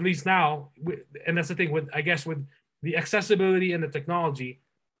 So at least now, and that's the thing with the accessibility and the technology,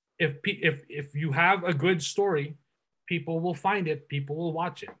 if you have a good story, people will find it, people will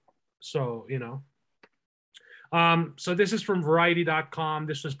watch it. So, so this is from Variety.com.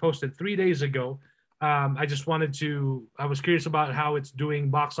 This was posted 3 days ago. I was curious about how it's doing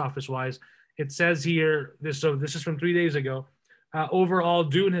box office wise. It says here, this is from 3 days ago. Overall,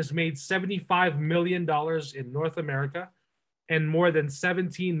 Dune has made $75 million in North America, and more than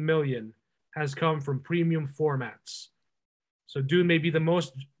 17 million has come from premium formats. So Dune may be the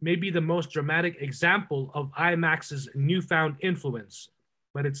most dramatic example of IMAX's newfound influence,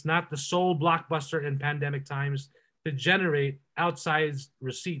 but it's not the sole blockbuster in pandemic times to generate outsized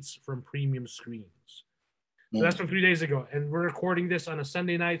receipts from premium screens. So that's from 3 days ago, and we're recording this on a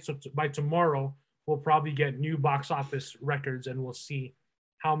Sunday night. So by tomorrow, we'll probably get new box office records, and we'll see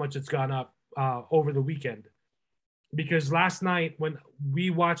how much it's gone up over the weekend. Because last night when we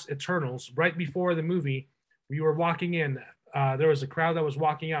watched Eternals, right before the movie, we were walking in. There was a crowd that was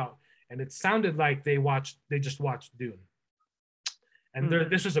walking out, and it sounded like they just watched Dune. And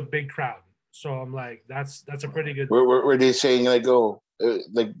this was a big crowd, so I'm like, that's a pretty good. Were they saying like, oh,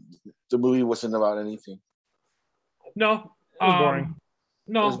 like the movie wasn't about anything? No, it was boring.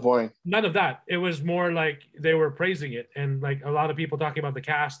 No, it was boring. None of that. It was more like they were praising it, and like a lot of people talking about the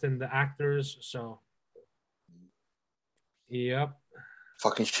cast and the actors. So, yep.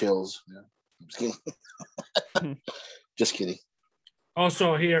 Fucking chills. Yeah. I'm just kidding. Just kidding.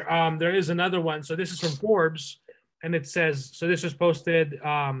 Also here, there is another one. So this is from Forbes, and it says, so this was posted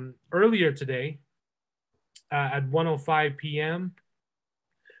earlier today at 1:05 p.m.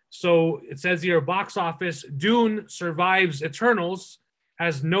 So it says here, box office, Dune survives Eternals,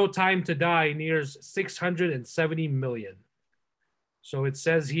 has no time to die, nears 670 million. So it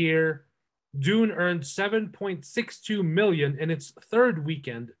says here, Dune earned 7.62 million in its third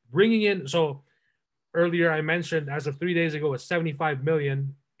weekend, bringing in, so earlier I mentioned as of 3 days ago, it was 75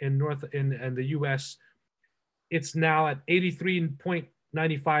 million in the US. It's now at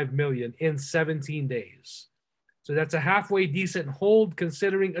 83.95 million in 17 days. So that's a halfway decent hold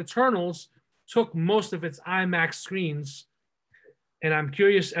considering Eternals took most of its IMAX screens. And I'm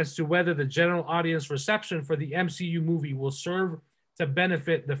curious as to whether the general audience reception for the MCU movie will serve to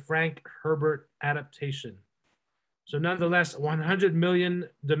benefit the Frank Herbert adaptation. So nonetheless, 100 million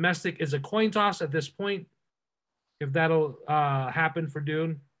domestic is a coin toss at this point, if that'll happen for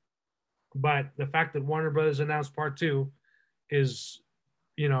Dune. But the fact that Warner Brothers announced part 2 is,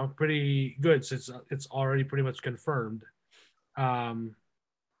 pretty good since it's already pretty much confirmed. But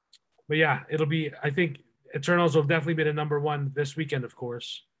yeah, I think Eternals will definitely be the number one this weekend, of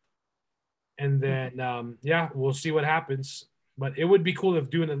course. And then, we'll see what happens. But it would be cool if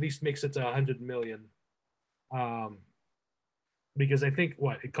Dune at least makes it to 100 million. Because I think,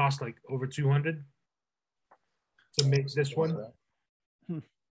 it cost like over 200 to make this one.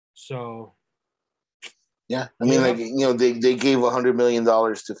 So... Yeah, I mean, they gave $100 million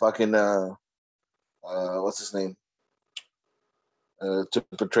to fucking what's his name, to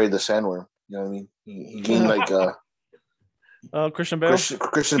portray the Sandworm. You know what I mean? He gave like Christian Bale.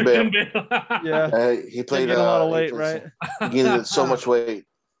 Christian Bale. Yeah, he played a lot of weight, right? He gained so much weight.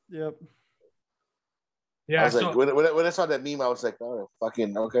 Yep. Yeah, I was like, when I saw that meme, I was like, oh,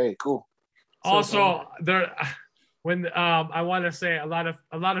 fucking okay, cool. Also, I want to say a lot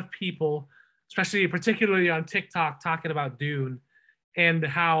of people, especially particularly on TikTok, talking about Dune and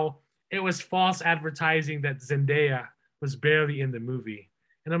how it was false advertising that Zendaya was barely in the movie.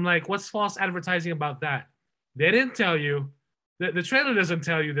 And I'm like, what's false advertising about that? They didn't tell you. The trailer doesn't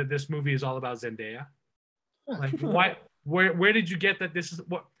tell you that this movie is all about Zendaya. Like, why? Where did you get that? This is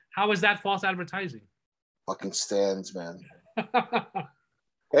what? How is that false advertising? Fucking stands, man.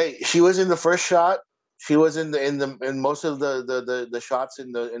 Hey, she was in the first shot. She was in most of the shots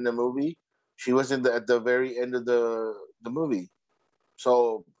in the movie. She was at the very end of the movie,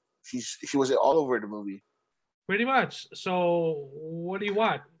 so she was all over the movie. Pretty much. So what do you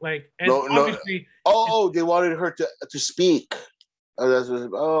want? Like, and no, obviously, they wanted her to speak.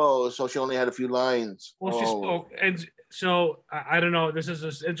 So she only had a few lines. Well, she spoke, and so I don't know. This is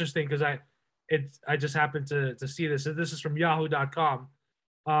just interesting because I just happened to see this. So this is from Yahoo.com.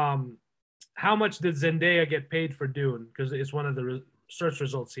 How much did Zendaya get paid for Dune? Because it's one of the search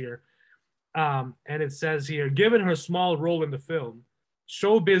results here. And it says here, given her small role in the film,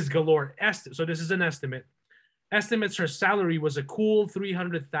 Showbiz Galore so this is an estimate. Estimates her salary was a cool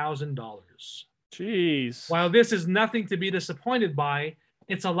 $300,000. Jeez. While this is nothing to be disappointed by,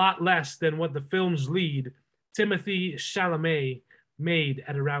 it's a lot less than what the film's lead, Timothée Chalamet, made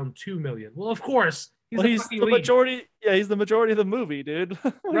at around $2 million. Well, of course, he's the majority. Yeah, he's the majority of the movie, dude.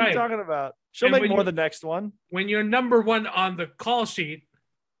 What are you talking about? She'll make more the next one. When you're number one on the call sheet,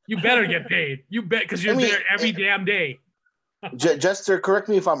 you better get paid. You bet, because you're there every damn day. Jester, correct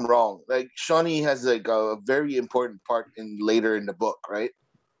me if I'm wrong. Like Shawnee has like a very important part in later in the book, right?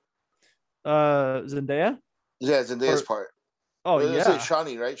 Zendaya. Yeah, Zendaya's Or- part. Oh Let's say yeah.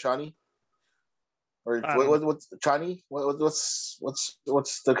 Shawnee, right? Shawnee, or I don't what's Shawnee? What's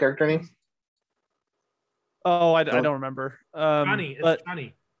the character name? Oh, I No. don't remember. Johnny, it's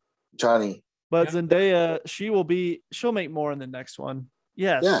Johnny. Johnny. But Yeah. Zendaya, she'll make more in the next one.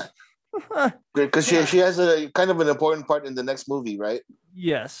 Yes. Yeah. Because she has a kind of an important part in the next movie, right?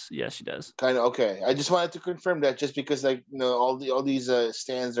 yes, she does. Kind of okay. I just wanted to confirm that, just because like all these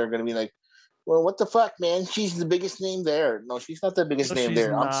stands are gonna be like, well, what the fuck, man? She's the biggest name there. No, she's not the biggest No, name she's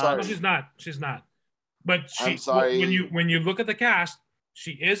there. I'm not. sorry. No, she's not. She's not. But I'm sorry. when you look at the cast,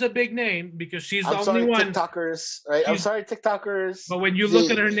 she is a big name because she's the I'm only sorry, one. TikTokers. Right? I'm She's- sorry, TikTokers. But when you look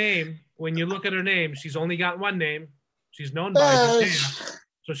at her name, she's only got one name. She's known by Zendaya.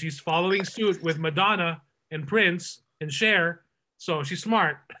 So she's following suit with Madonna and Prince and Cher. So she's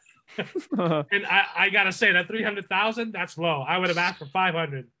smart. And I gotta say that 300,000, that's low. I would have asked for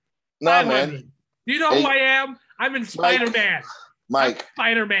 500. No, 500. man. Do you know who I am? I'm in Spider-Man. Mike,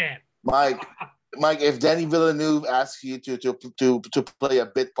 Spider-Man. Mike, if Danny Villeneuve asks you to play a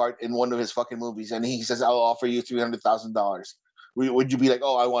bit part in one of his fucking movies, and he says, "I'll offer you $300,000," would you be like,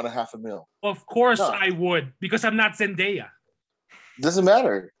 "Oh, I want $500,000"? Of course No. I would, because I'm not Zendaya. Doesn't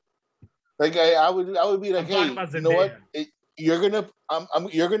matter. Like I would be like, I'm talking hey, about you know what? Zendaya.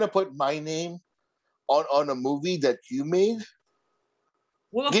 You're gonna put my name on a movie that you made.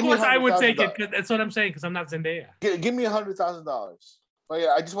 Well, of Give me course I would take it. $100,000. 'Cause that's what I'm saying, because I'm not Zendaya. Give me $100,000. Oh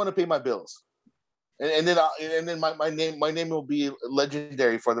yeah, I just want to pay my bills, and then my name will be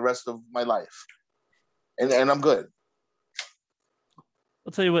legendary for the rest of my life, and I'm good.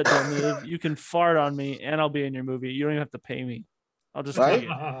 I'll tell you what, Dylan, you can fart on me and I'll be in your movie. You don't even have to pay me. I'll just Right? take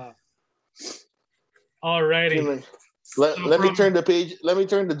it. Alrighty. Let me turn the page. Let me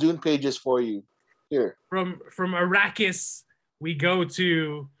turn the Dune pages for you. Here. From Arrakis, we go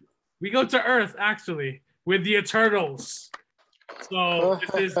to Earth, actually, with the Eternals. So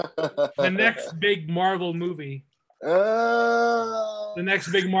this is the next big Marvel movie. The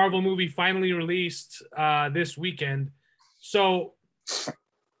next big Marvel movie finally released this weekend. So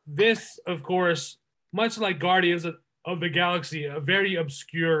this, of course, much like Guardians of the Galaxy, a very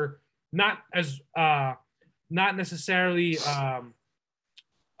obscure, not necessarily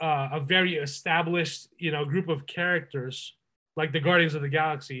a very established, group of characters like the Guardians of the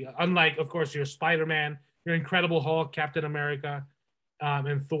Galaxy. Unlike, of course, your Spider-Man, your Incredible Hulk, Captain America,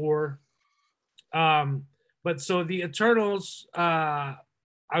 and Thor. But so the Eternals, I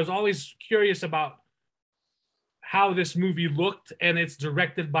was always curious about how this movie looked, and it's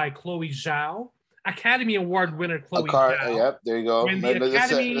directed by Chloe Zhao, Academy Award winner Chloe Zhao. Yep, there you go. When the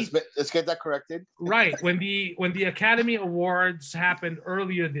Academy- Let's get that corrected. Right. When the Academy Awards happened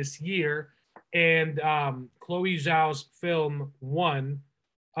earlier this year, and Chloe Zhao's film won.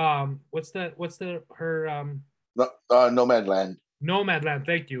 What's her Nomadland. Nomadland,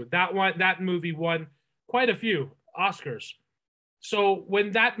 thank you. That movie won quite a few Oscars. So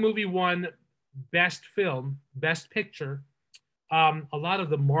when that movie won Best Film, Best Picture, a lot of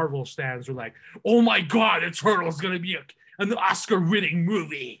the Marvel stands were like, "Oh my God, Eternals is gonna be an Oscar-winning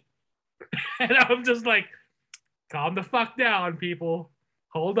movie," and I'm just like, "Calm the fuck down, people.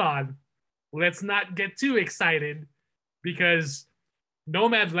 Hold on. Let's not get too excited, because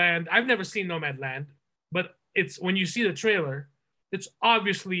Nomadland. I've never seen Nomadland, but it's when you see the trailer, it's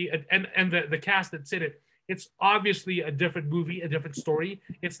obviously and the cast that's in it. It's obviously a different movie, a different story.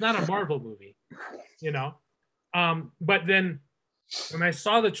 It's not a Marvel movie, But then when I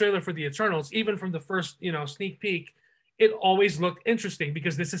saw the trailer for the Eternals, even from the first, sneak peek, it always looked interesting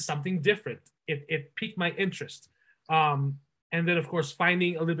because this is something different. It piqued my interest. And then, of course,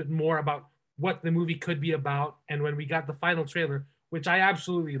 finding a little bit more about what the movie could be about. And when we got the final trailer, which I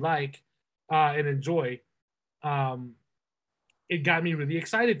absolutely like and enjoy, it got me really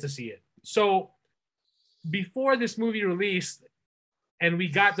excited to see it. So before this movie released, and we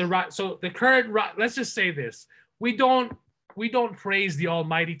got the current, let's just say this: we don't praise the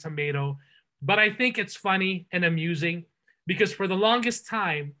almighty tomato, but I think it's funny and amusing because for the longest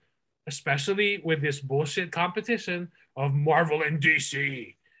time, especially with this bullshit competition of Marvel and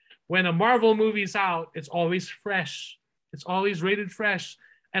DC, when a Marvel movie's out, it's always fresh. It's always rated fresh.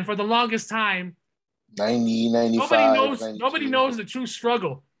 And for the longest time, 90, 95, nobody knows the true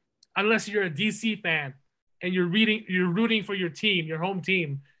struggle unless you're a DC fan and you're rooting for your team, your home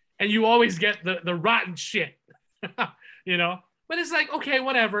team, and you always get the rotten shit. But it's like, okay,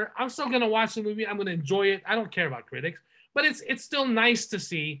 whatever. I'm still gonna watch the movie. I'm gonna enjoy it. I don't care about critics, but it's still nice to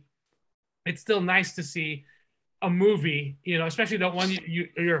see. It's still nice to see a movie, especially the one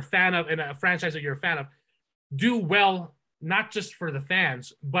you're a fan of and a franchise that you're a fan of, do well, not just for the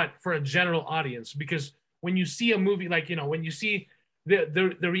fans, but for a general audience. Because when you see a movie like, when you see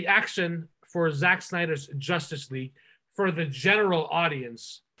the reaction for Zack Snyder's Justice League for the general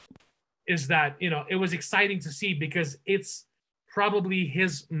audience is that, it was exciting to see because it's probably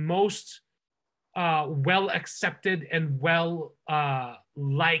his most well accepted and well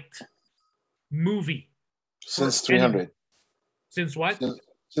liked movie since 300. Since what?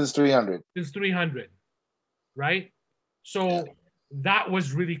 Since 300. Since 300, right? So that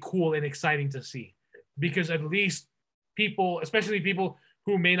was really cool and exciting to see, because at least people, especially people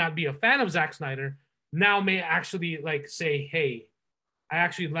who may not be a fan of Zack Snyder, now may actually like say, hey, I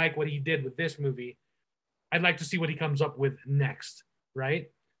actually like what he did with this movie. I'd like to see what he comes up with next, right?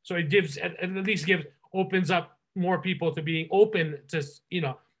 So it gives, at least opens up more people to being open to,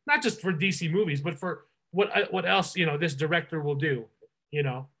 not just for DC movies, but for what else, this director will do,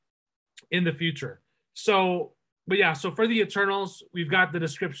 in the future. So, but yeah, so for the Eternals, we've got the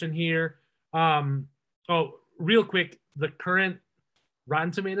description here. Real quick, the current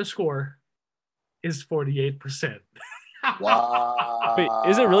Rotten Tomato score is 48%. Wow. Wait,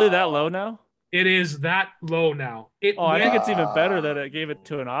 is it really that low now? It is that low now. I think it's even better that it gave it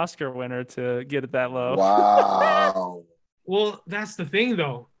to an Oscar winner to get it that low. Wow. Well, that's the thing,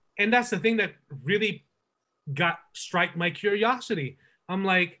 though. And that's the thing that really strike my curiosity. I'm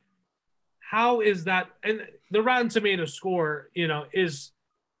like, how is that? And the Rotten Tomato score, is,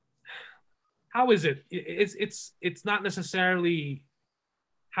 how is it? It's not necessarily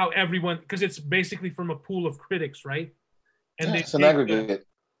how everyone, because it's basically from a pool of critics, right? And it's an aggregate.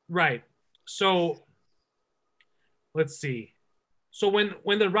 Right. So let's see. So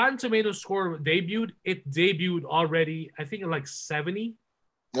when the Rotten Tomatoes score debuted, it debuted already, I think, at like 70.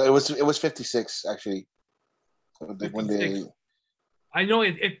 No, it was 56 actually. When they, I know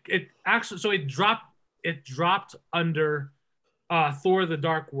it actually, so it dropped under Thor: The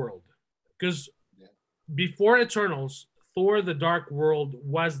Dark World, because before Eternals, Thor: The Dark World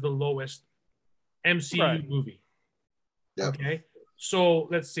was the lowest MCU movie. Yep. Okay, so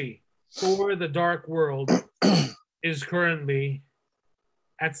let's see. Thor: The Dark World is currently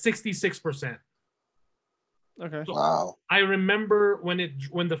at 66%. Okay. So wow. I remember when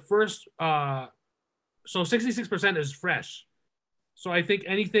the first so 66% is fresh. So I think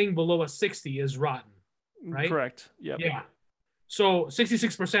anything below a 60 is rotten, right? Correct. Yep. Yeah. So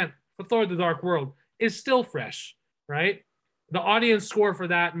 66% for Thor: The Dark World is still fresh, right? The audience score for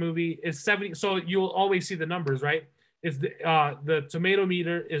that movie is 70. So you'll always see the numbers, right? Is the tomato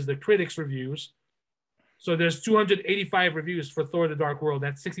meter is the critics' reviews. So there's 285 reviews for Thor: The Dark World.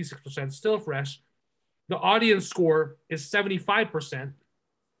 That's 66%, still fresh. The audience score is 75%,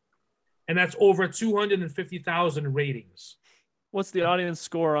 and that's over 250,000 ratings. What's the audience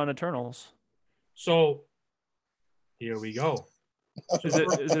score on Eternals? So here we go. Is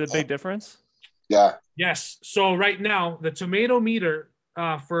it a big difference? Yeah. Yes. So right now, the tomato meter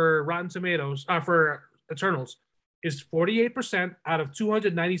for Rotten Tomatoes, for Eternals, is 48% out of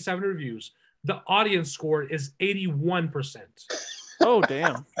 297 reviews. The audience score is 81%. Oh,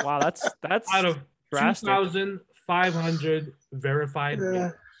 damn. Wow, that's out of drastic. 2,500 verified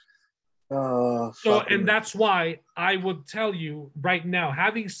ratings. And that's why I would tell you right now,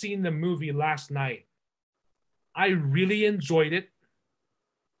 having seen the movie last night, I really enjoyed it.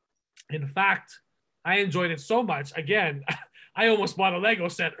 In fact, I enjoyed it so much. Again, I almost bought a Lego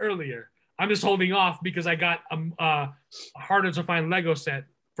set earlier. I'm just holding off because I got a harder to find Lego set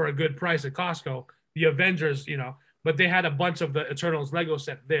for a good price at Costco. The Avengers, but they had a bunch of the Eternals Lego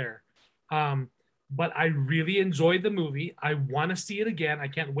set there. But I really enjoyed the movie. I want to see it again. I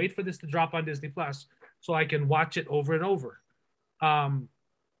can't wait for this to drop on Disney Plus so I can watch it over and over.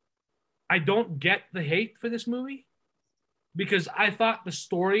 I don't get the hate for this movie because I thought the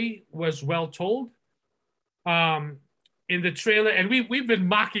story was well told. In the trailer, and we've been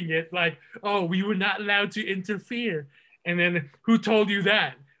mocking it like, oh, we were not allowed to interfere. And then who told you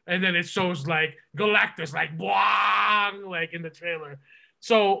that? And then it shows like Galactus, like, bwang, like in the trailer.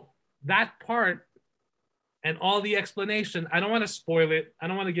 So that part and all the explanation, I don't want to spoil it. I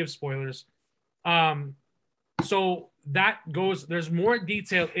don't want to give spoilers. So that goes, there's more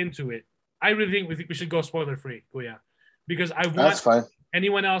detail into it. I really think we should go spoiler free. Oh yeah. Because I want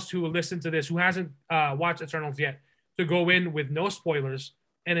anyone else who will listen to this, who hasn't watched Eternals yet, to go in with no spoilers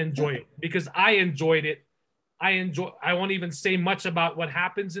and enjoy it, because I enjoyed it. I won't even say much about what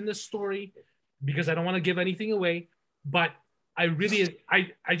happens in this story because I don't want to give anything away, but I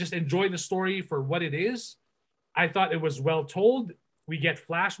just enjoyed the story for what it is. I thought it was well told. We get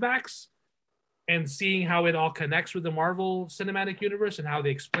flashbacks. and seeing how it all connects with the Marvel Cinematic Universe and how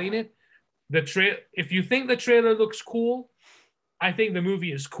they explain it. If you think the trailer looks cool, I think the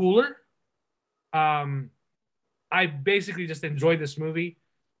movie is cooler. I basically just enjoyed this movie.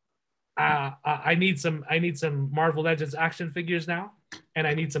 I need some Marvel Legends action figures now, and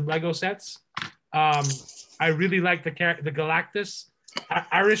I need some Lego sets. I really like the Galactus,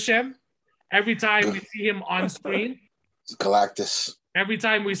 Arishem. Every time we see him on screen, Galactus. every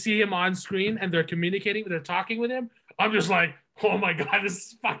time we see him on screen and they're communicating, they're talking with him, I'm just like, oh my god, this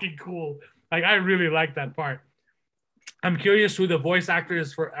is fucking cool. Like, I really like that part. I'm curious who the voice actor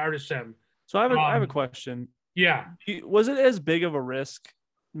is for Arishem. So I have a question. Yeah. Was it as big of a risk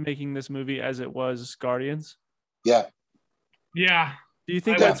making this movie as it was Guardians? Yeah. Yeah. Do you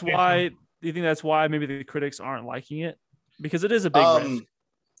think that's why? Do you think that's why maybe the critics aren't liking it? Because it is a big risk.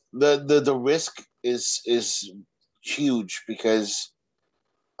 The risk is huge because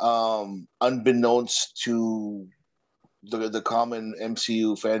unbeknownst to the common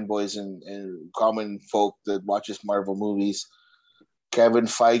MCU fanboys and common folk that watches Marvel movies, Kevin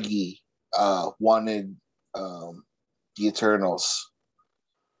Feige wanted the Eternals.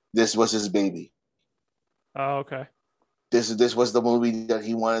 This was his baby. Oh, okay. This was the movie that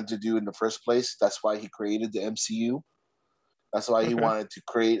he wanted to do in the first place. That's why he created the MCU. That's why he wanted to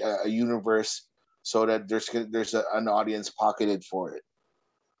create a universe so that there's an audience pocketed for it.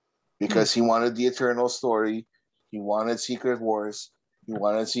 Because he wanted the Eternal story. He wanted Secret Wars. He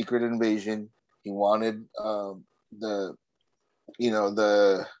wanted Secret Invasion. He wanted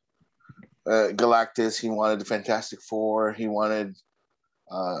Galactus. He wanted the Fantastic Four. He wanted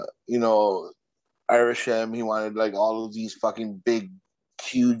Arishem. He wanted like all of these fucking big,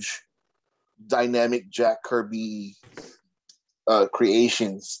 huge, dynamic Jack Kirby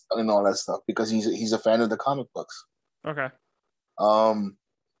creations and all that stuff because he's a fan of the comic books. Okay.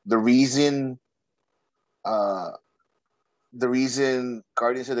 The reason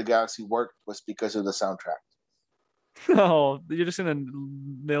Guardians of the Galaxy worked was because of the soundtrack. Oh, you're just gonna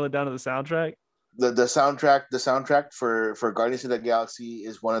nail it down to the soundtrack? The soundtrack for Guardians of the Galaxy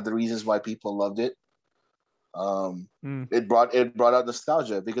is one of the reasons why people loved it. It brought out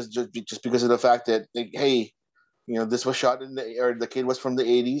nostalgia because just because of the fact that hey, this was shot the kid was from the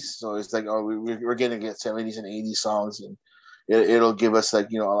 80s, so it's like, oh, we're gonna get 70s and 80s songs, and it'll give us like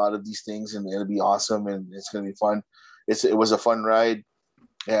a lot of these things, and it'll be awesome, and it's gonna be fun. It was a fun ride.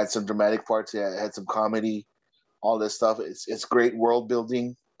 It had some dramatic parts. It had some comedy, all this stuff. It's great world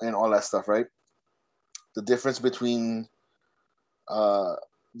building and all that stuff, right? The difference between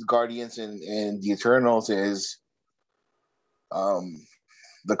Guardians and the Eternals is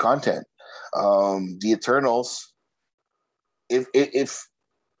the content. The Eternals, if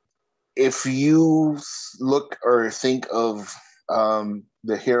you look or think of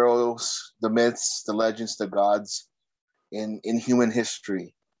the heroes, the myths, the legends, the gods in human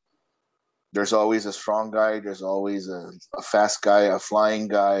history, there's always a strong guy, there's always a fast guy, a flying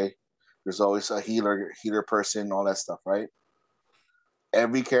guy, there's always a healer person, all that stuff, right?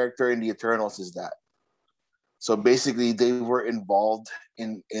 Every character in the Eternals is that. So basically, they were involved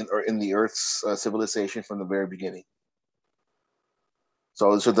in the Earth's civilization from the very beginning.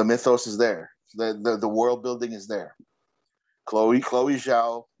 So the mythos is there. The world building is there. Chloe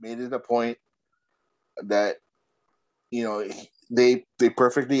Zhao made it a point that they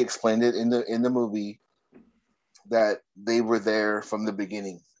perfectly explained it in the movie that they were there from the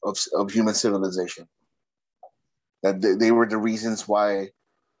beginning of human civilization. That they were the reasons why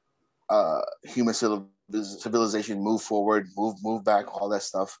human civilization moved forward, moved back, all that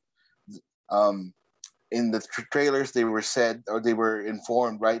stuff. In the trailers, they were said, or they were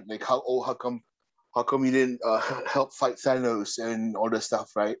informed, right? Like, how come you didn't help fight Thanos and all this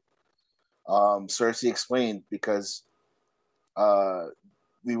stuff, right? Cersei explained because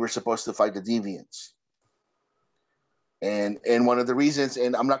we were supposed to fight the Deviants. And one of the reasons,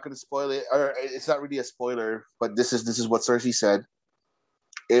 and I'm not going to spoil it, or it's not really a spoiler, but this is what Cersei said.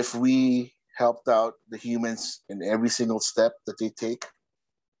 If we helped out the humans in every single step that they take,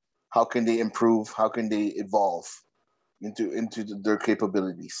 how can they improve? How can they evolve into their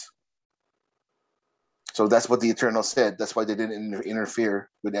capabilities? So that's what the Eternals said. That's why they didn't interfere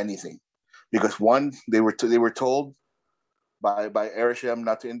with anything, because one, they were told by Arishem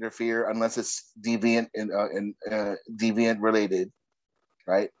not to interfere unless it's deviant and deviant related,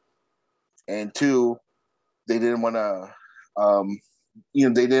 right? And two, they didn't want to,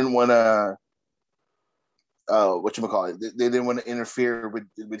 they didn't want to, they didn't want to interfere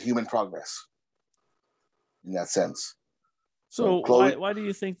with human progress in that sense. So why do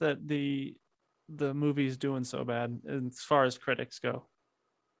you think that the movie is doing so bad as far as critics go?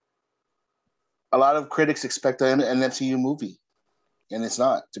 a lot of critics expect an MCU movie, and it's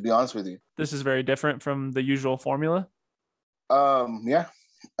not. To be honest with you, This is very different from the usual formula. yeah,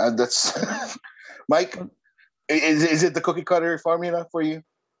 that's Mike. Is it the cookie cutter formula for you?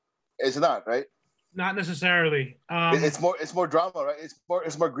 It's not, right? Not necessarily. It's more drama, right?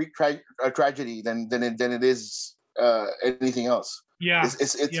 It's more Greek tragedy than it is anything else. Yeah.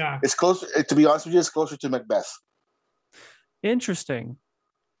 It's closer. To be honest with you, it's closer to Macbeth. Interesting.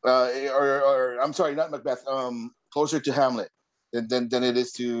 Or I'm sorry, not Macbeth. Closer to Hamlet than it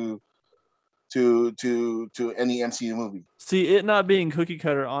is to any MCU movie. See, it not being cookie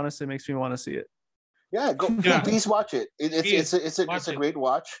cutter honestly makes me want to see it. Yeah, please watch it. It's a great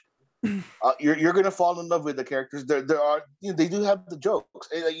watch. You're gonna fall in love with the characters. There are they do have the jokes.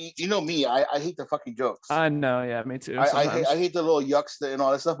 You know me, I hate the fucking jokes. I know, yeah, me too. I hate the little yucks and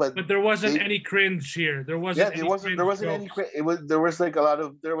all that stuff. But there wasn't any cringe here. There wasn't. There wasn't any. There was like a lot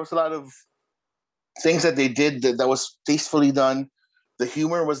of things that they did that was tastefully done. The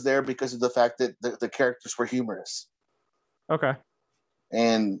humor was there because of the fact that the characters were humorous. Okay.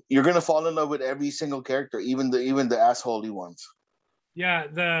 And you're gonna fall in love with every single character, even the assholey ones. Yeah,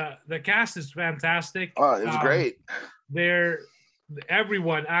 the cast is fantastic. Oh, it was great.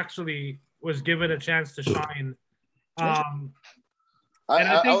 Everyone actually was given a chance to shine. And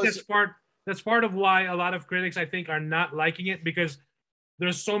I think that's part of why a lot of critics, I think, are not liking it, because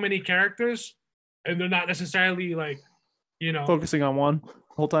there's so many characters and they're not necessarily like, focusing on one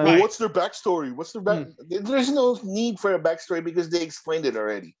whole time. Well, what's their backstory? There's no need for a backstory because they explained it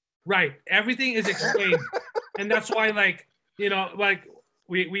already. Right. Everything is explained. And that's why,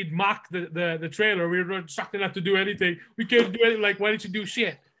 we'd mock the trailer. We were sucked enough to do anything. We can't do anything. Like, why didn't you do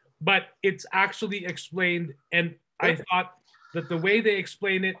shit? But it's actually explained. And I thought that the way they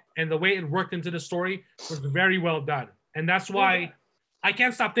explained it and the way it worked into the story was very well done. And that's why I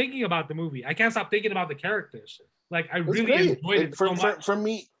can't stop thinking about the movie. I can't stop thinking about the characters. Like, I really enjoyed it so much. For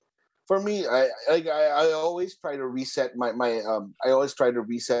me, I always try to reset my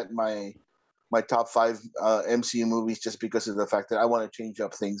top 5 MCU movies just because of the fact that I want to change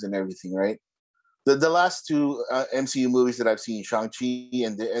up things and everything, right? The last 2 MCU movies that I've seen, Shang-Chi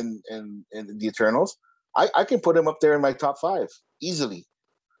and the Eternals, I can put them up there in my top 5 easily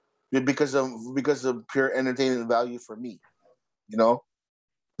because of pure entertainment value for me,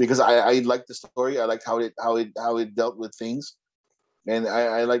 because I liked the story. I liked how it dealt with things, and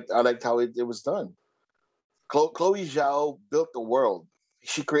I liked how it was done. Chloe Zhao built the world.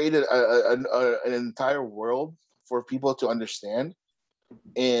 She created an entire world for people to understand,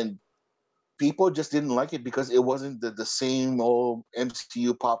 and people just didn't like it because it wasn't the same old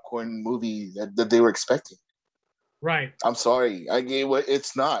MCU popcorn movie that they were expecting. Right. I'm sorry.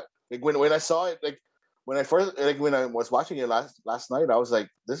 It's not. Like when I saw it, when I was watching it last night, I was like,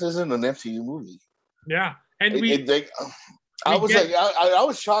 this isn't an MCU movie. Yeah. And I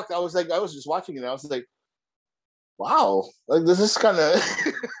was shocked. I was just watching it. I was like, wow, like this is kind of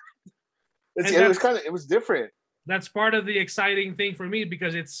it was different. That's part of the exciting thing for me,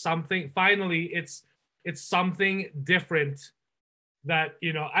 because it's something, finally it's something different that,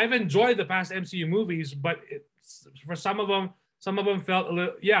 I've enjoyed the past MCU movies, but for some of them felt a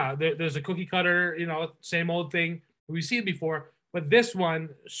little, there's a cookie cutter, same old thing we've seen before, but this one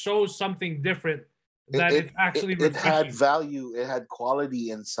shows something different that it actually it had value, it had quality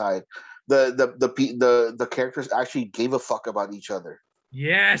inside. The characters actually gave a fuck about each other.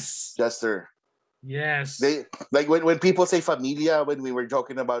 Yes. Jester. Yes. They like when people say familia, when we were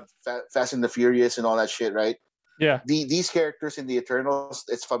joking about Fast and the Furious and all that shit, right? Yeah. These characters in the Eternals,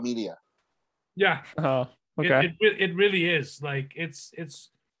 it's familia. Yeah. Oh, okay. It really is. Like it's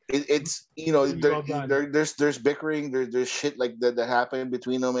there's bickering, there's shit like that happened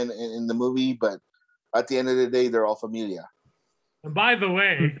between them in the movie, but at the end of the day, they're all familia. And by the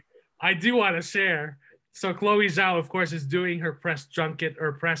way, I do want to share. So Chloe Zhao, of course, is doing her press junket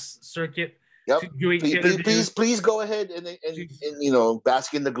or press circuit. Yep. Please go ahead and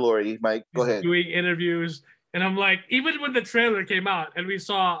bask in the glory, Mike. Go ahead. Doing interviews, and I'm like, even when the trailer came out and we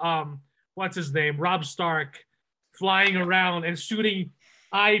saw what's his name, Rob Stark, flying around and shooting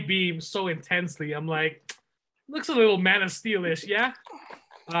I-beams so intensely, I'm like, looks a little Man of Steel-ish, yeah.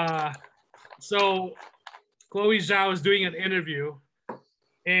 So Chloe Zhao is doing an interview,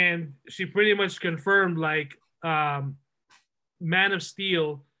 and she pretty much confirmed like Man of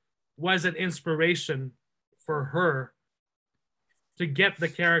Steel was an inspiration for her to get the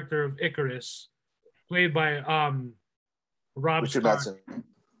character of Icarus, played by Richard Madden.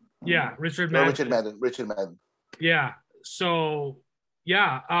 Yeah, Richard Madden. Richard Madden. Yeah. So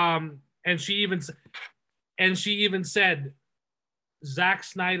yeah, and she even said Zack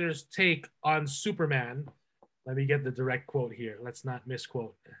Snyder's take on Superman. Let me get the direct quote here. Let's not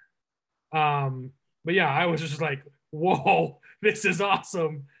misquote. But yeah, I was just like, whoa, this is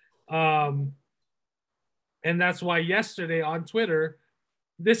awesome. And that's why yesterday on Twitter,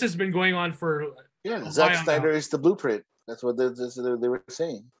 this has been going on for Zack Snyder is the blueprint. That's what they were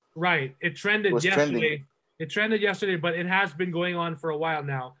saying. Right. It trended yesterday. Trending. It trended yesterday, but it has been going on for a while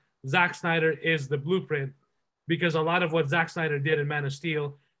now. Zack Snyder is the blueprint because a lot of what Zack Snyder did in Man of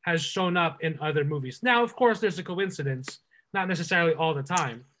Steel has shown up in other movies. Now, of course, there's a coincidence, not necessarily all the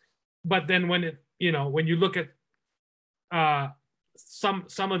time, but then when you look at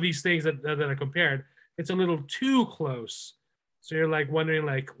some of these things that are compared, it's a little too close. So you're like wondering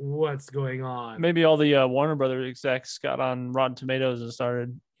like what's going on. Maybe all the Warner Brothers execs got on Rotten Tomatoes and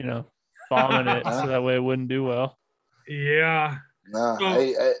started, bombing it so that way it wouldn't do well. Yeah. No,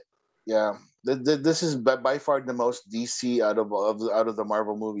 yeah. This is by far the most DC out of the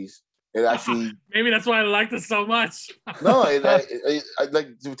Marvel movies. It actually maybe that's why I liked it so much. No, I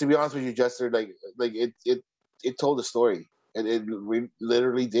like to be honest with you, Jester. Like it told a story. It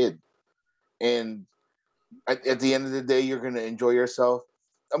literally did, and at the end of the day, you're gonna enjoy yourself.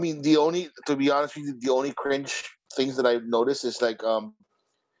 I mean, to be honest with you, the only cringe things that I've noticed is like,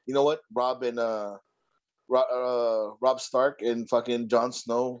 you know what, Rob Stark and fucking Jon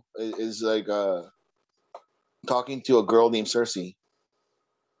Snow is like talking to a girl named Cersei.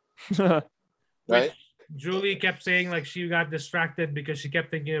 Right? Julie kept saying like she got distracted because she kept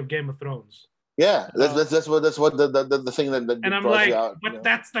thinking of Game of Thrones. Yeah, that's what the thing that and I'm like, out, but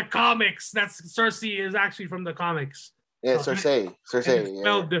that's the comics. That's Cersei is actually from the comics. Yeah, so Cersei. It's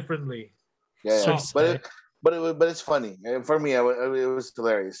spelled differently. Yeah, but it's funny. And for me, it was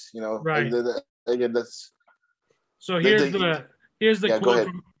hilarious. Right? Again, that's. So here's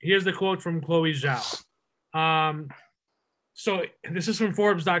the quote from Chloe Zhao. So this is from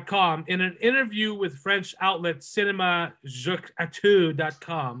Forbes.com. In an interview with French outlet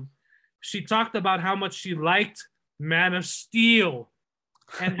CinemaJouactu.com, she talked about how much she liked Man of Steel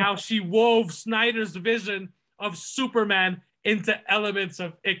and how she wove Snyder's vision of Superman into elements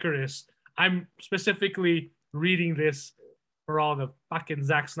of Icarus. I'm specifically reading this for all the fucking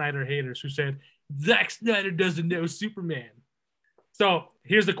Zack Snyder haters who said, Zack Snyder doesn't know Superman. So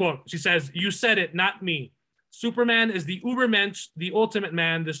here's the quote. She says, "You said it, not me. Superman is the Ubermensch, the ultimate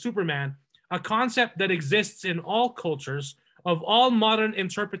man, the Superman, a concept that exists in all cultures, of all modern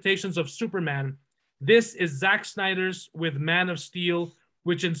interpretations of Superman. This is Zack Snyder's with Man of Steel,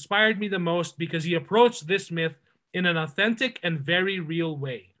 which inspired me the most because he approached this myth in an authentic and very real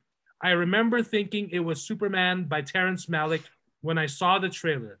way. I remember thinking it was Superman by Terrence Malick when I saw the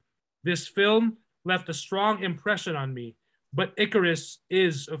trailer. This film left a strong impression on me, but Icarus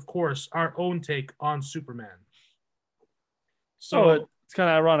is, of course, our own take on Superman." So it's kind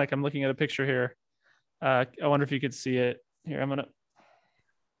of ironic. I'm looking at a picture here. I wonder if you could see it. Here, I'm gonna.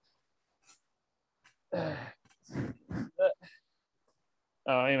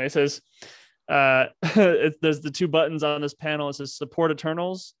 Anyway, it says there's the two buttons on this panel. It says support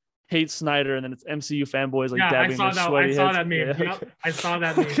Eternals, hate Snyder, and then it's MCU fanboys like dabbing their sweaty heads. I saw that meme. Yeah. Yep, I saw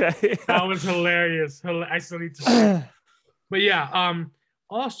that meme. Okay. That was hilarious. I still need to see it. But yeah,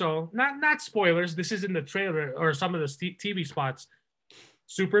 also not spoilers. This is in the trailer or some of the TV spots.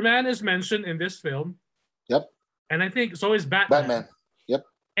 Superman is mentioned in this film. Yep. And I think so is Batman. Yep.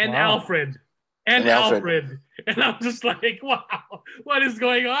 And Alfred. And Alfred. And I'm just like, wow, what is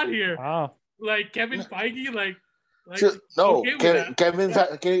going on here? Wow. Like Kevin Feige, no, okay Kevin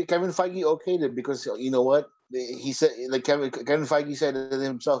Feige okayed it because you know what? He said, like Kevin Feige said it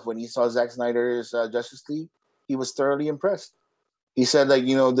himself when he saw Zack Snyder's Justice League, he was thoroughly impressed. He said, like,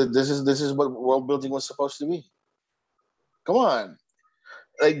 this is what world building was supposed to be. Come on.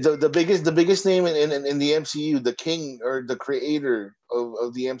 Like the biggest name in the MCU, the king or the creator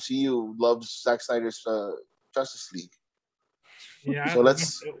of the MCU loves Zack Snyder's Justice League. Yeah. So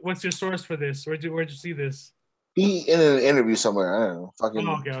what's your source for this? Where'd you see this? He in an interview somewhere. I don't know. Fucking.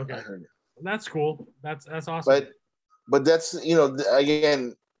 Oh, okay. I heard it. That's cool. That's awesome. But that's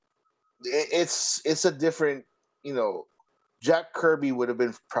again, it's a different Jack Kirby would have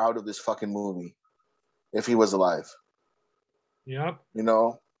been proud of this fucking movie if he was alive. Yep. And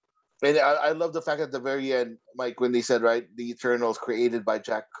I love the fact at the very end, Mike, when they said, right, the Eternals created by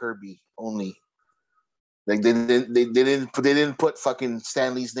Jack Kirby only. Like they didn't put fucking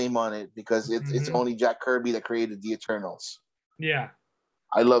Stan Lee's name on it because it's only Jack Kirby that created the Eternals. Yeah.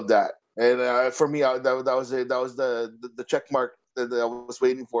 I love that, and for me, that was it. That was the check mark that I was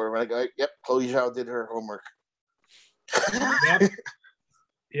waiting for. Like, yep, Chloe Zhao did her homework. Yep.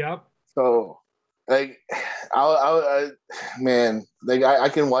 Yep. So. Like, man, like I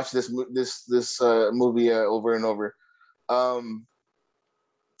can watch this movie over and over. Um,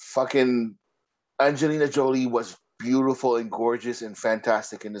 fucking Angelina Jolie was beautiful and gorgeous and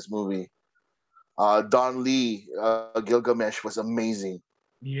fantastic in this movie. Don Lee, Gilgamesh was amazing.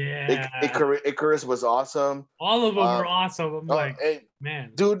 Yeah. Icarus was awesome. All of them were Um, awesome. I'm oh, like, hey,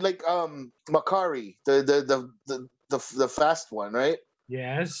 man. dude, like Makari, the fast one, right?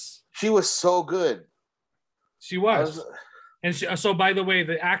 Yes, She was so good. she I was was. And so by the way,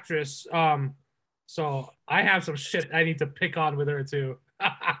 the actress, so I have some shit I need to pick on with her too.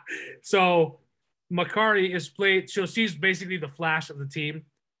 So Makari is played, so she's basically the Flash of the team.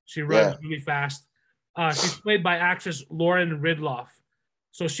 She runs yeah. really fast. She's played by actress Lauren Ridloff.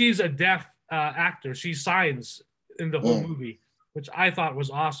 So she's a deaf actor. She signs in the whole Mm, movie, which I thought was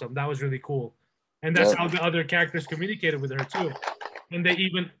awesome. That was really cool. And that's yeah. how the other characters communicated with her too. And they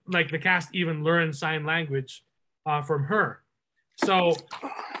even, like the cast even learned sign language from her. So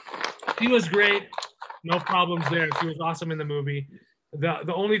she was great. No problems there. She was awesome in the movie.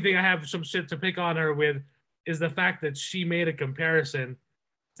 The only thing I have some shit to pick on her with is the fact that she made a comparison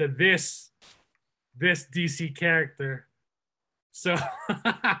to this DC character. So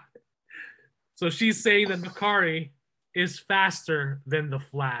so she's saying that Makari is faster than the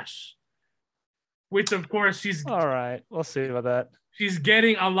Flash, which of course All right, we'll see about that. she's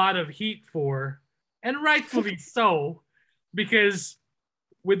getting a lot of heat for, and rightfully so, because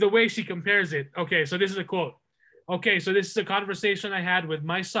with the way she compares it. Okay, so this is a quote. Okay, so this is a conversation I had with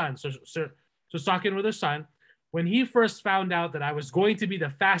my son. So talking with her son. When he first found out that I was going to be the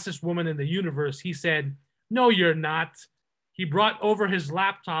fastest woman in the universe, he said, "No, you're not." He brought over his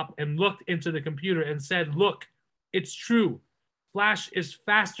laptop and looked into the computer and said, "Look, it's true. Flash is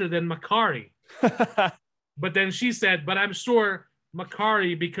faster than Makari." But then she said, "But I'm sure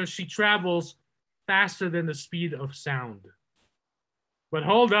Makari because she travels faster than the speed of sound." But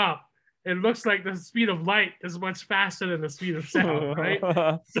hold up. It looks like the speed of light is much faster than the speed of sound, right?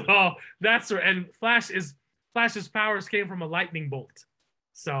 So that's where, and Flash's powers came from a lightning bolt.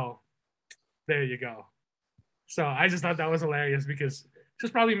 So there you go. So I just thought that was hilarious because she's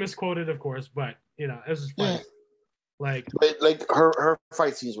probably misquoted, of course, but you know, it was just funny. Yeah. Like But like her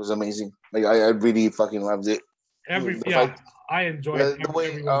fight scenes was amazing. Like I really fucking loved it. The fight, I enjoyed the way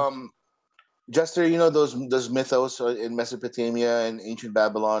every one. Jester, you know those mythos in Mesopotamia and ancient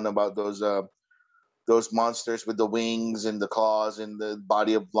Babylon about those monsters with the wings and the claws and the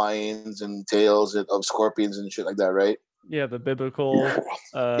body of lions and tails of scorpions and shit like that, right? Yeah, the biblical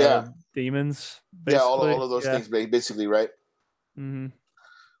Yeah. demons. Yeah, Basically. all of those things basically, right? Mm-hmm.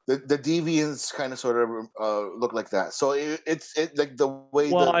 The deviants kind of sort of look like that. So it's like the way.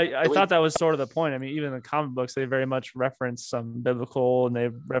 Well, I I thought that was sort of the point. I mean, even in the comic books, they very much reference some biblical, and they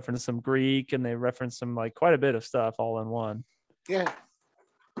reference some Greek, and they reference some like quite a bit of stuff all in one. Yeah,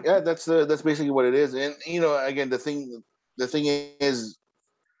 that's basically what it is. And you know, again, the thing is,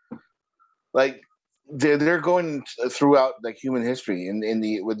 like they're going throughout like human history in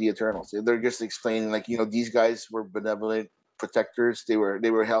the with the Eternals. They're just explaining like, you know, these guys were benevolent protectors. They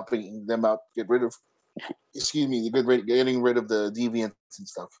were helping them out get rid of getting rid of the deviants and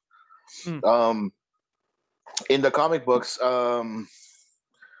stuff. In the comic books, I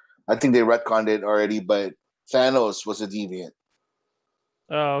think they retconned it already, but Thanos was a deviant.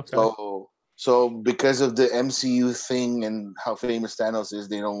 Oh, okay. So because of the MCU thing and how famous Thanos is,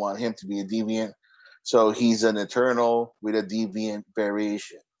 they don't want him to be a deviant. So he's an Eternal with a deviant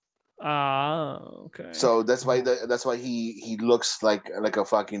variation. Okay. So that's why he looks like a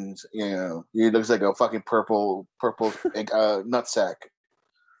fucking, you know, he looks like a fucking purple nutsack.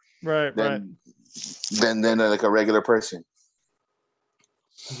 Right. Than like a regular person.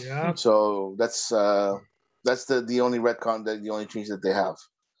 Yeah. So that's the only retcon, the only change that they have.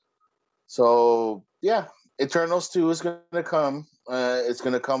 So yeah, Eternals 2 is gonna come. It's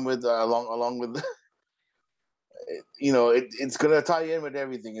gonna come with along with you know, it's gonna tie in with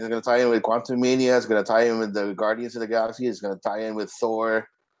everything. It's gonna tie in with Quantum Mania. It's gonna tie in with the Guardians of the Galaxy. It's gonna tie in with Thor,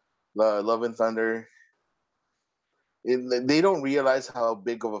 Love and Thunder. They don't realize how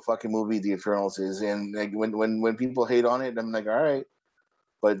big of a fucking movie the Eternals is, and like when people hate on it, I'm like, all right,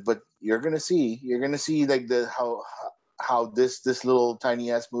 but you're gonna see like how this little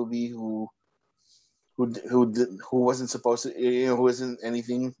tiny ass movie who wasn't supposed to, you know, who isn't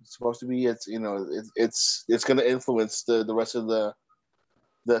anything supposed to be, it's, you know, it's gonna influence the rest of the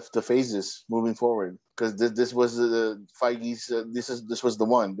phases moving forward, because this was the Feige's this was the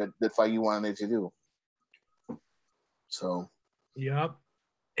one that Feige wanted to do. So, yep.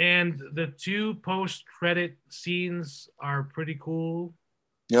 And the two post-credit scenes are pretty cool.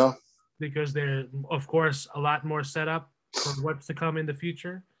 yeah. because they're, of course, a lot more set up for what's to come in the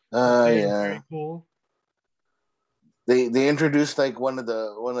future. Very, Yeah. very cool. They introduced like one of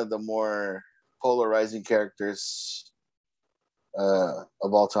the more polarizing characters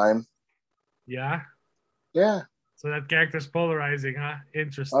of all time. Yeah. Yeah. So that character's polarizing, huh?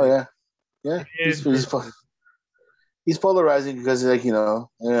 Interesting. Oh yeah. Yeah. He's polarizing because like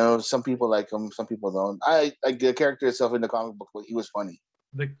some people like him, some people don't. I like the character itself in the comic book, but he was funny.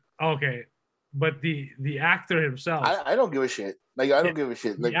 But the actor himself. I don't give a shit. Like I don't give a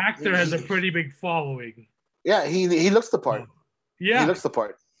shit. Like the actor has a pretty big following. Yeah, he looks the part. Yeah, he looks the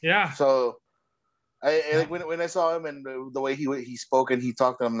part. Yeah. So, like when I saw him and the way he spoke and he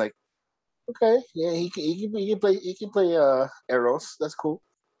talked, I'm like, okay, yeah, he can play Eros. That's cool.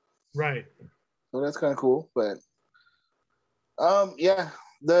 Right. So that's kind of cool, but yeah,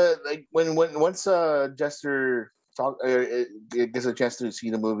 once Jester gets a chance to see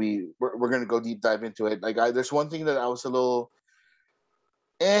the movie, we're gonna go deep dive into it. Like there's one thing that I was a little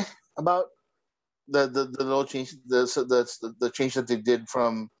about the little change, the change that they did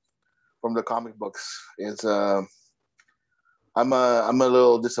from the comic books. It's I'm a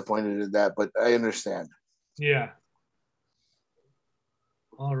little disappointed in that, but I understand. Yeah.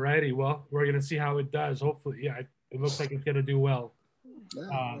 Alrighty, well, we're gonna see how it does. Hopefully, yeah, it looks like it's gonna do well.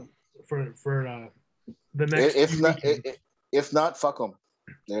 For the next. If not, fuck them.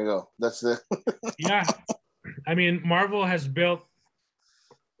 There you go. That's the. Yeah, I mean, Marvel has built,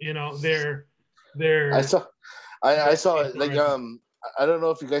 their. I saw it. Like I don't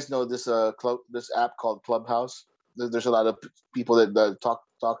know if you guys know this this app called Clubhouse. There's a lot of people that talk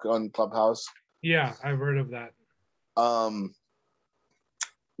on Clubhouse. Yeah, I've heard of that.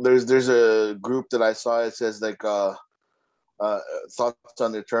 There's a group that I saw. It says like thoughts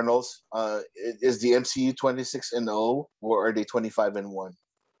on Eternals. Is the MCU 26-0 or are they 25-1?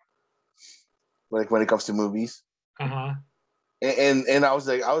 Like when it comes to movies. And I was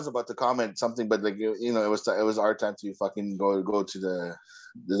like, I was about to comment something, but like it was our time to fucking go to the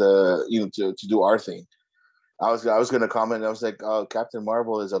to do our thing. I was gonna comment. I was like, Captain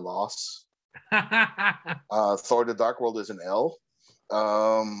Marvel is a loss. Thor: The Dark World is an L.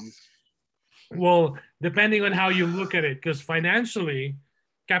 Well, depending on how you look at it, because financially,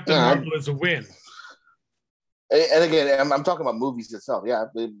 Captain Marvel is a win. And again, I'm talking about movies itself. Yeah,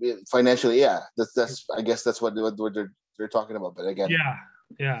 financially, yeah. That's I guess that's what they're talking about. But again,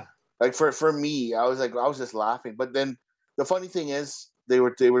 yeah. Like for me, I was just laughing. But then the funny thing is, they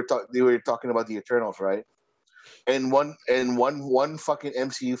were talking about the Eternals, right? And one fucking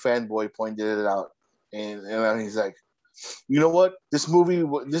MCU fanboy pointed it out, and he's like, you know what? This movie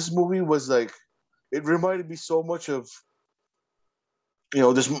was like, it reminded me so much of,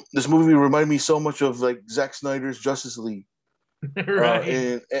 this movie reminded me so much of like Zack Snyder's Justice League.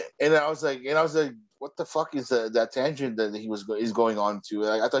 Right. And I was like, what the fuck is that tangent that he's going on to?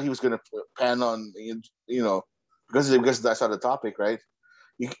 Like, I thought he was gonna pan on, because that's not the topic, right?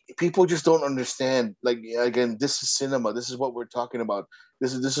 People just don't understand. Like, again, this is cinema. This is what we're talking about.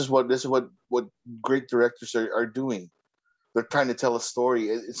 This is what great directors are doing. They're trying to tell a story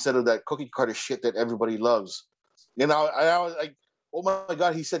instead of that cookie cutter shit that everybody loves. I was like, oh my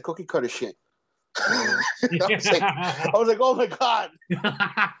god, he said cookie cutter shit. I was like, oh my god.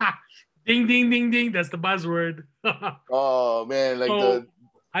 Ding ding ding ding. That's the buzzword. Oh man,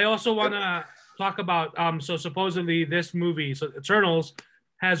 I also want to talk about so supposedly this movie, so Eternals,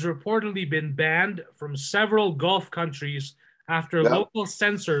 has reportedly been banned from several Gulf countries after local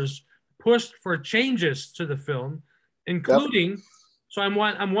censors pushed for changes to the film, including. So I'm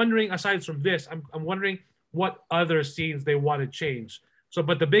wondering, aside from this, I'm wondering what other scenes they want to change. So,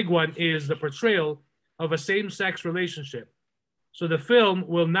 but the big one is the portrayal of a same-sex relationship. So the film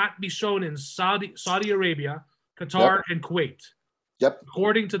will not be shown in Saudi Arabia, Qatar, and Kuwait. Yep.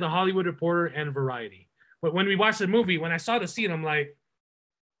 According to the Hollywood Reporter and Variety. But when we watched the movie, when I saw the scene, I'm like,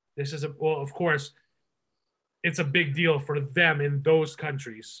 of course, it's a big deal for them in those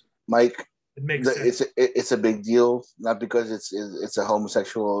countries. Mike, it makes sense. It's a big deal, not because it's a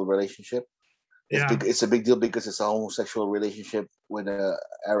homosexual relationship. It's a big deal because it's a homosexual relationship with a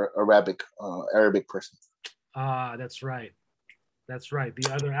Arabic person. That's right.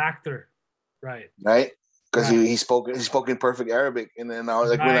 The other actor, right? Right, because he spoke in perfect Arabic, and then I was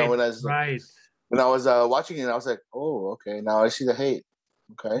like, when I was watching it, I was like, oh, okay, now I see the hate.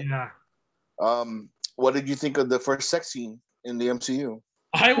 Okay. Yeah. What did you think of the first sex scene in the MCU?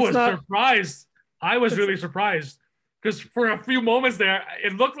 I was surprised. I was really surprised because for a few moments there,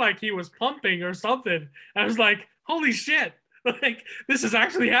 it looked like he was pumping or something. I was like, holy shit. Like, this is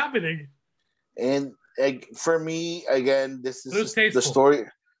actually happening. And for me, again, this is the story.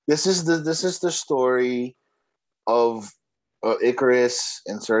 this is the story of Icarus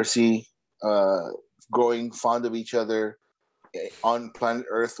and Cersei growing fond of each other on planet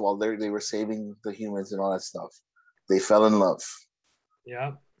Earth while they were saving the humans and all that stuff. They fell in love.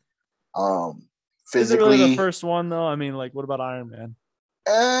 Yeah. Is it really Physically, the first one though? I mean, like, what about Iron Man?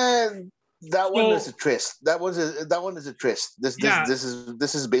 and that one So- is a twist. That one is a twist. This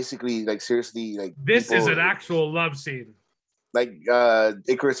is basically like seriously like This is people- an actual love scene. like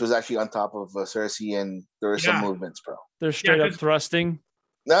Icarus was actually on top of Cersei, and there were some Yeah. movements, bro. They're straight up 'cause- thrusting.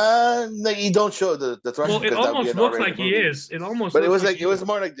 Nah, no, you don't show the thrust. Well, it almost looks like he is. It almost. But it looks was like he it was is.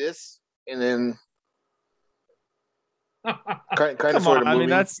 more like this, and then kind of Come sort on, of I moving. mean,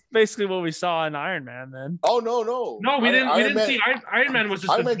 that's basically what we saw in Iron Man. Then Oh no! No, we didn't. We Iron didn't Man- see Iron Man was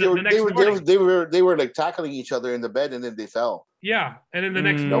just Iron the, Man, the, the next morning. they were like tackling each other in the bed, and then they fell. Yeah, and then the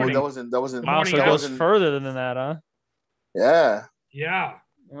next Mm. That, morning. that wasn't wow, morning so it that goes wasn't further than that, huh? yeah. Yeah.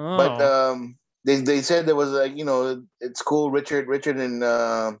 Oh. But they said there was like it's cool. Richard and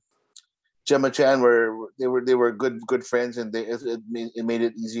Gemma Chan were good friends, and it made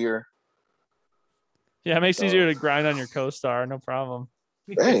it easier. yeah, it makes it easier to grind on your co-star. No problem.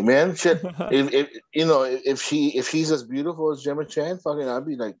 Hey man, shit. If she's as beautiful as Gemma Chan, fucking, I'd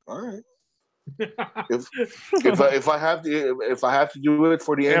be like, all right. If I have to do it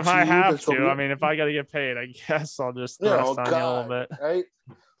for the MCU, If I have that's so to, I good. mean, if I got to get paid, I guess I'll just You know, thrust on you a little bit. right?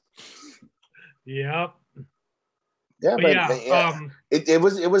 Yep. Yeah, But but yeah.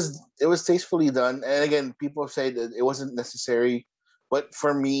 it was tastefully done. And again, people say that it wasn't necessary, but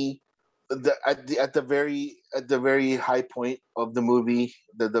for me, at the very high point of the movie,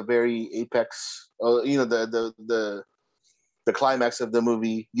 the very apex, the climax of the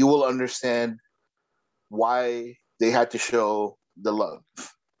movie, you will understand why they had to show the love.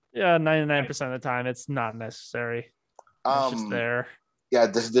 Yeah, 99% of the time, it's not necessary. It's just there. Yeah,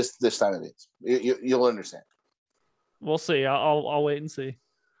 this time it is. You'll understand. We'll see. I'll wait and see.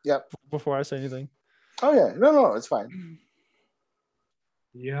 Yep. Before I say anything. Oh yeah, no, it's fine.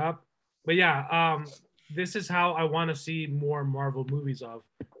 Yep. But yeah, this is how I want to see more Marvel movies of,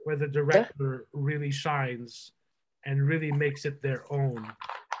 where the director really shines and really makes it their own.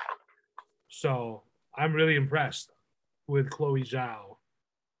 So I'm really impressed with Chloe Zhao.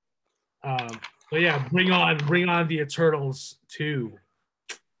 But yeah, bring on the Eternals too.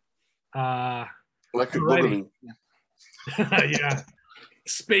 Electric Alrighty. Boogaloo. Yeah,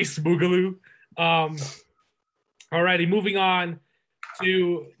 Space Boogaloo. Alrighty, moving on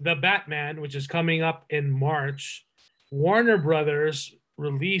to the Batman, which is coming up in March. Warner Brothers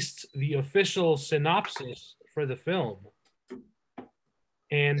released the official synopsis for the film,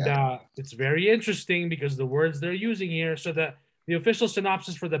 and it's very interesting because the words they're using here. So the official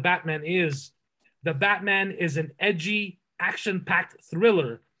synopsis for the Batman is: the Batman is an edgy, action-packed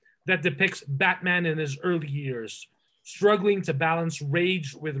thriller that depicts Batman in his early years, struggling to balance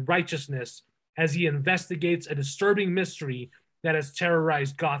rage with righteousness as he investigates a disturbing mystery that has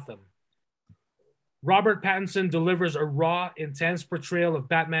terrorized Gotham. Robert Pattinson delivers a raw, intense portrayal of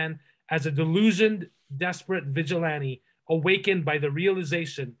Batman as a delusioned, desperate vigilante awakened by the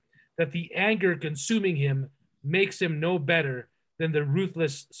realization that the anger consuming him makes him no better than the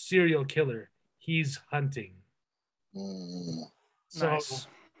ruthless serial killer he's hunting. So, Nice.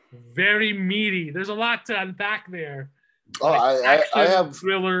 very meaty. There's a lot to unpack there. Oh, I have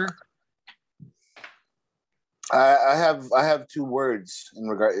thriller. I have two words in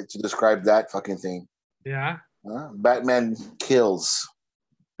regard to describe that fucking thing. Yeah. Batman kills.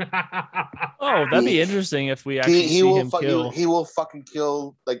 Oh, that'd be interesting if we actually see him kill. He will fucking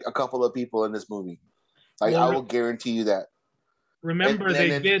kill like a couple of people in this movie. Like Well, I will guarantee you that. Remember, and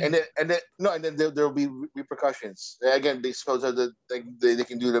they did. then there will be repercussions. Again, they suppose that they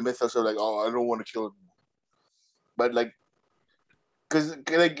can do the mythos of like, oh, I don't want to kill him, but like, because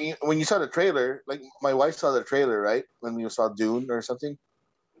like when you saw the trailer, like my wife saw the trailer, right, when we saw Dune or something,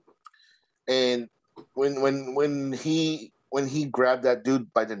 and when he grabbed that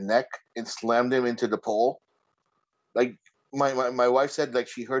dude by the neck and slammed him into the pole, like my wife said, like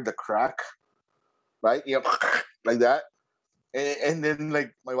she heard the crack, right, like that. And then,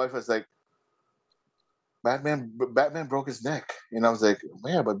 like, my wife was like, Batman broke his neck. And I was like,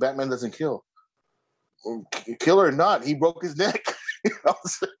 yeah, but Batman doesn't kill. Kill or not, he broke his neck. I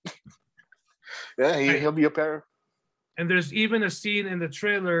was like, yeah, he'll be a pair. And there's even a scene in the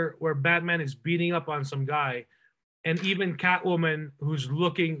trailer where Batman is beating up on some guy, and even Catwoman, who's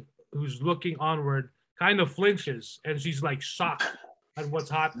looking onward, kind of flinches, and she's like shocked at what's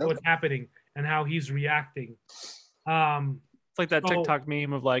happening and how he's reacting. It's like that TikTok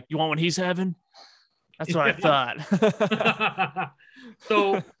meme of like, you want what he's having? That's what I thought.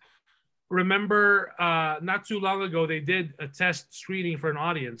 So remember, not too long ago, they did a test screening for an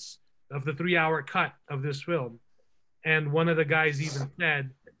audience of the 3-hour cut of this film. And one of the guys even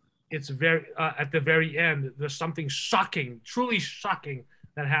said, it's very, at the very end, there's something shocking, truly shocking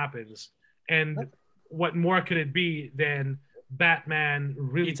that happens. And what more could it be than Batman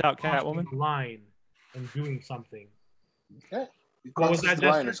really Eats out crossing Catwoman? the line and doing something? Okay. What was that, The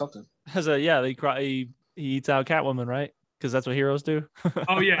line Jester? or something. As a he eats out Catwoman, right? Because that's what heroes do.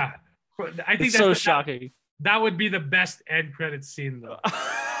 Oh, yeah. I think It's so what shocking. That would be the best end credit scene, though.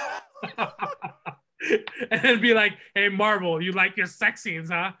 And it'd be like, hey, Marvel, you like your sex scenes,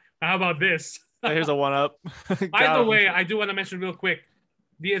 huh? How about this? Here's a one up. By the way, I do want to mention real quick,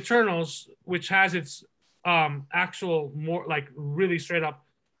 the Eternals, which has its actual more like really straight up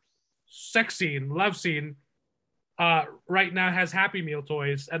sex scene, love scene, right now has Happy Meal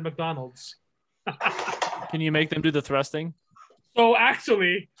toys at McDonald's. Can you make them do the thrusting? So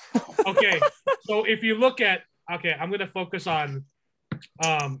actually, okay. So if you look at, okay, I'm gonna focus on.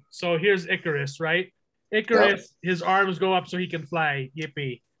 So here's Icarus, right? Icarus, his arms go up so he can fly.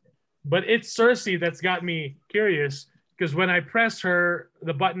 Yippee! But it's Cersei that's got me curious because when I press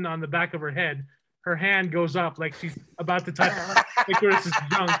the button on the back of her head, her hand goes up like she's about to touch Icarus's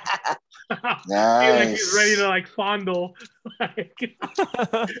junk. Nice. Like he's ready to like fondle.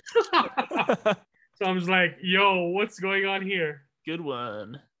 So I'm just like, yo, what's going on here? Good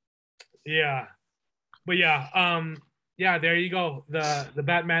one. Yeah. But yeah, yeah, there you go. The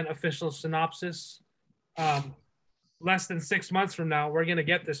Batman official synopsis. Less than 6 months from now, we're gonna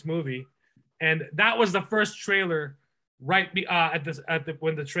get this movie. And that was the first trailer when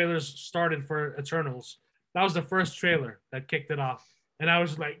the trailers started for Eternals. That was the first trailer that kicked it off. And I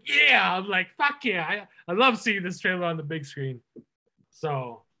was like, yeah, I'm like, fuck yeah. I love seeing this trailer on the big screen.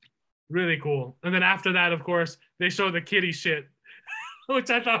 So really cool. And then after that, of course, they show the kitty shit, which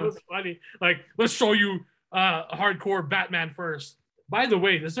I thought was funny. Like, let's show you hardcore Batman first. By the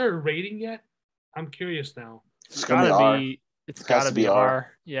way, is there a rating yet? I'm curious now. It's gotta be. It's gotta be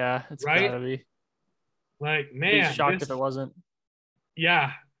R. Yeah, it's Right? gotta be. Like, I'd be man, shocked if it wasn't.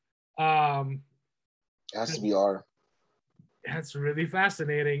 yeah. It has to be R. That's really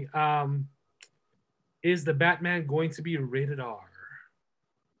fascinating. Is the Batman going to be rated R?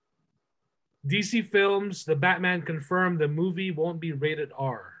 DC Films, the Batman confirmed the movie won't be rated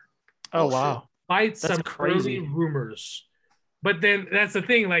R. Oh shit. wow. Despite That's some crazy. early rumors. But then that's the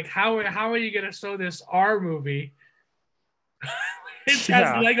thing, like how are you gonna show this R movie? It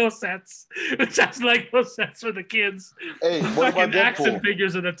Yeah. has Lego sets. It has Lego sets for the kids. Hey, what about Fucking action Deadpool?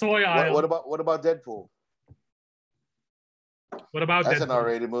 figures in the toy aisle. What about Deadpool? What about That's Deadpool? an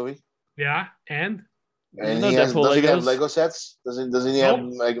R-rated movie. Yeah, and And No doesn't Deadpool he have Legos? Lego sets? Doesn't he Nope. have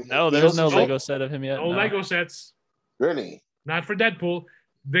like No, there's no Nope. Lego set of him yet. no Lego sets. Really? Not for Deadpool.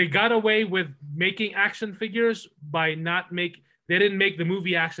 They got away with making action figures by they didn't make the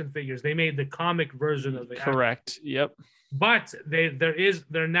movie action figures. They made the comic version of the action. Correct. Yep. But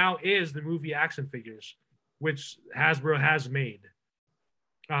there now is the movie action figures, which Hasbro has made.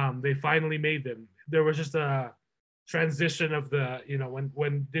 They finally made them. There was just a transition of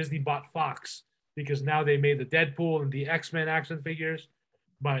when Disney bought Fox, because now they made the Deadpool and the X-Men action figures,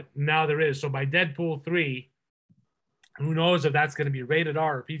 but now there is. So by Deadpool 3, who knows if that's going to be rated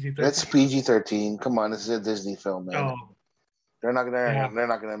R or PG-13? That's PG-13. Come on, this is a Disney film, man. Oh, They're not gonna Yeah. they're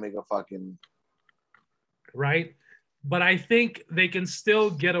not gonna make a fucking right? But I think they can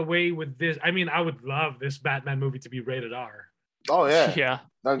still get away with this. I mean, I would love this Batman movie to be rated R. Oh yeah. Yeah.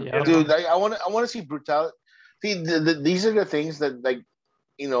 Like, Yeah. dude, like, I want to see brutality. See, these are the things that, like,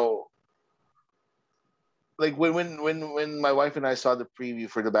 you know, like when my wife and I saw the preview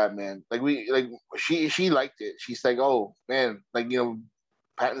for the Batman, she liked it. She's like, oh man, like, you know,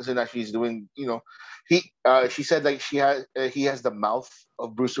 Pattinson actually is doing, you know, she said like he has the mouth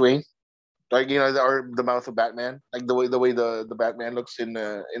of Bruce Wayne, like, you know, or the mouth of Batman, like the way the Batman looks in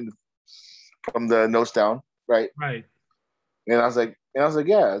from the nose down, right? Right. And I was like,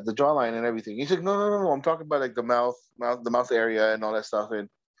 yeah, the jawline and everything. He's like, no. I'm talking about like the mouth area and all that stuff, and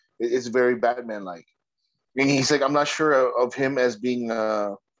it's very Batman-like. And he's like, I'm not sure of him as being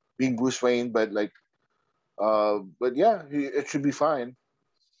Bruce Wayne, but like, but yeah, it should be fine.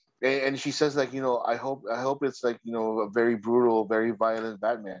 And she says like, you know, I hope it's like, you know, a very brutal, very violent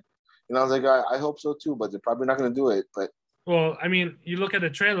Batman. And I was like, I hope so too, but they're probably not going to do it. But Well, I mean, you look at the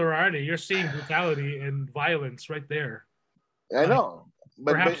trailer already, you're seeing brutality and violence right there. I know,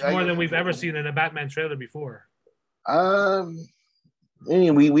 but Perhaps more than we've ever seen in a Batman trailer before. I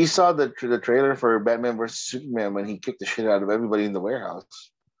mean, we saw the trailer for Batman versus Superman when he kicked the shit out of everybody in the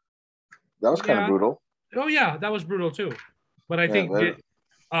warehouse. That was kind of Yeah. brutal. Oh yeah, that was brutal too. But I think but-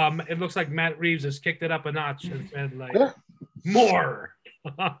 it looks like Matt Reeves has kicked it up a notch and said like Yeah. more.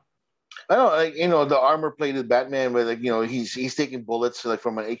 I know, like the armor-plated Batman, where he's taking bullets like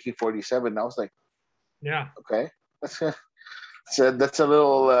from an AK-47. I was like, Yeah. okay, that's that's a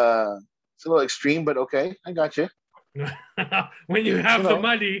little it's a little extreme, but okay, I got you. When you have You the know.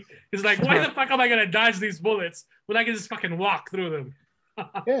 money, it's like, why the fuck am I gonna dodge these bullets when I can just fucking walk through them?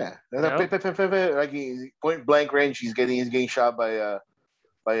 Yeah, like point blank range, he's getting shot by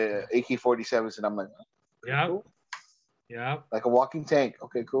AK-47s, and I'm like, Yeah. cool. Yeah. Like a walking tank.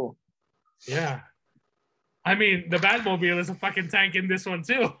 Okay, cool. Yeah. I mean, the Batmobile is a fucking tank in this one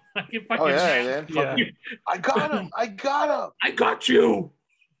too. Like you fucking Oh yeah, man. Yeah. Fucking, I got him. I I got you.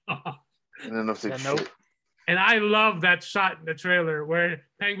 And then I was like, Yeah, nope. shit. And I love that shot in the trailer where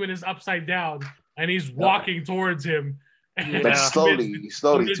Penguin is upside down and he's walking towards him. Yeah. Like slowly Amidst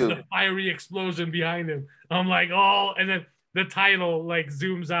too. the fiery explosion behind him. I'm like, oh, and then the title like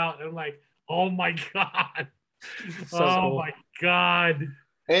zooms out and I'm like, oh my God. So oh cool. my God.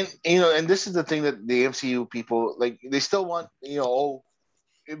 And and this is the thing that the MCU people like. They still want oh,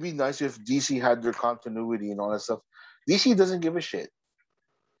 it'd be nice if DC had their continuity and all that stuff. DC doesn't give a shit.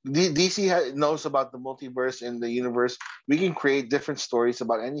 DC knows about the multiverse and the universe. We can create different stories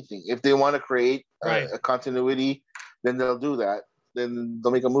about anything. If they want to create Right. a continuity, then they'll do that. Then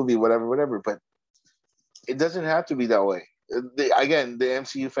they'll make a movie, whatever. But it doesn't have to be that way. The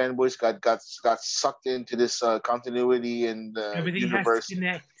MCU fanboys got sucked into this continuity and Everything universe. has to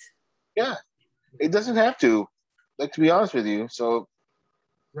connect. Yeah, it doesn't have to. Like, to be honest with you, so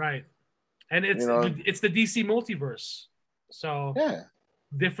Right. And it's it's the DC multiverse. So yeah,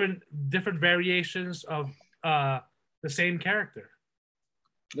 different variations of the same character.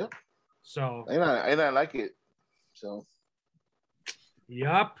 Yep. So and I like it. So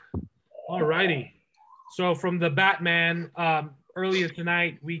yup. Alrighty. So from the Batman, earlier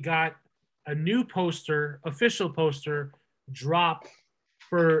tonight we got a new poster, official poster, drop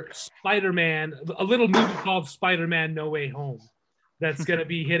for Spider-Man, a little movie called Spider-Man No Way Home that's going to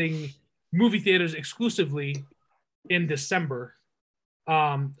be hitting movie theaters exclusively in December.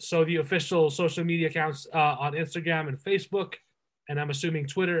 So the official social media accounts on Instagram and Facebook, and I'm assuming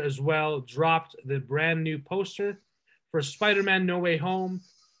Twitter as well, dropped the brand new poster for Spider-Man No Way Home.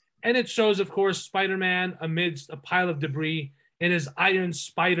 And it shows, of course, Spider-Man amidst a pile of debris in his Iron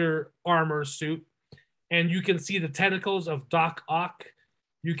Spider armor suit. And you can see the tentacles of Doc Ock.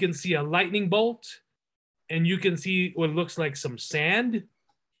 You can see a lightning bolt. And you can see what looks like some sand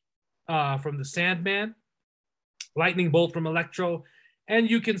from the Sandman. Lightning bolt from Electro.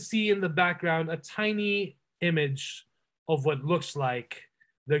 And you can see in the background a tiny image of what looks like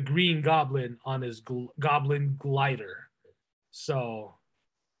the Green Goblin on his Goblin glider. So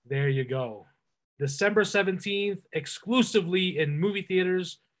there you go. December 17th, exclusively in movie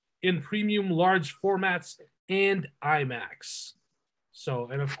theaters, in premium large formats and IMAX. So,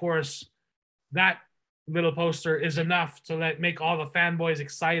 and of course, that little poster is enough to make all the fanboys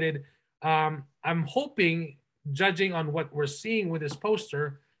excited. I'm hoping, judging on what we're seeing with this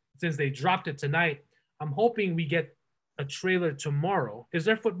poster, since they dropped it tonight, I'm hoping we get a trailer tomorrow. Is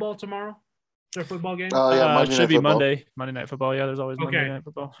there football tomorrow? Is there a football game? Monday It should Night be Football. Monday Night Football. Yeah, there's always Monday Night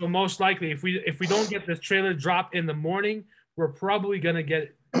Football. So most likely, if we don't get the trailer drop in the morning, we're probably gonna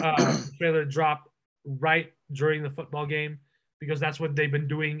get the trailer drop right during the football game, because that's what they've been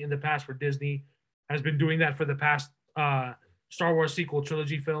doing in the past. For Disney has been doing that for the past Star Wars sequel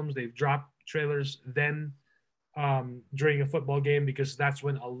trilogy films. They've dropped trailers then during a football game, because that's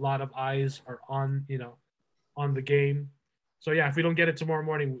when a lot of eyes are on on the game. So yeah, if we don't get it tomorrow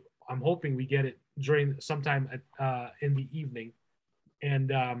morning, I'm hoping we get it during sometime in the evening.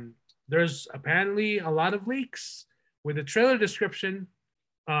 And there's apparently a lot of leaks with the trailer description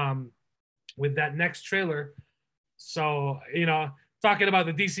with that next trailer. So, talking about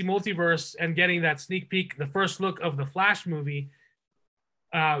the DC multiverse and getting that sneak peek, the first look of the Flash movie,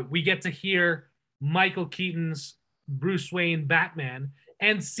 we get to hear Michael Keaton's Bruce Wayne Batman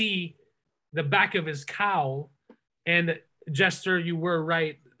and see the back of his cowl. And Jester, you were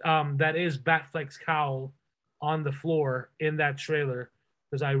right. That is Batfleck's cowl on the floor in that trailer,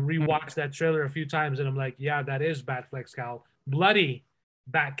 because I rewatched that trailer a few times and I'm like, yeah, that is Batfleck's cowl. Bloody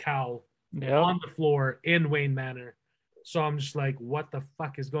bat cowl on the floor in Wayne Manor. So I'm just like, what the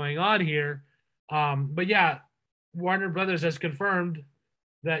fuck is going on here? But yeah, Warner Brothers has confirmed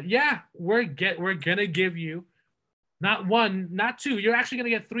that, yeah, we're gonna give you not one, not two. You're actually gonna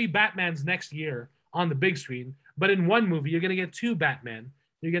get 3 Batmans next year on the big screen. But in one movie, you're gonna get 2 Batman.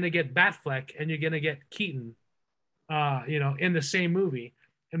 You're gonna get Batfleck and you're gonna get Keaton, in the same movie.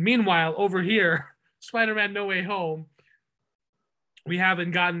 And meanwhile, over here, Spider-Man No Way Home, we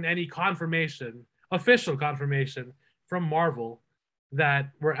haven't gotten any official confirmation from Marvel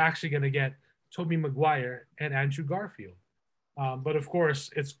that we're actually going to get Tobey Maguire and Andrew Garfield. But of course,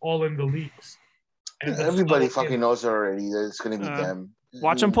 it's all in the leaks. And Everybody fucking knows already that it's going to be them.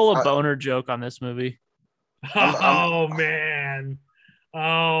 Watch him pull a boner joke on this movie. Oh, man.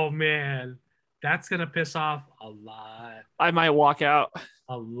 Oh, man. That's going to piss off a lot. I might walk out.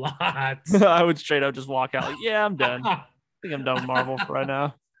 A lot. I would straight up just walk out. Like, yeah, I'm done. I think I'm done with Marvel for right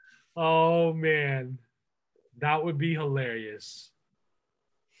now. Oh, man. That would be hilarious.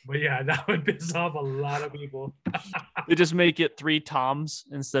 But yeah, that would piss off a lot of people. They just make it 3 Toms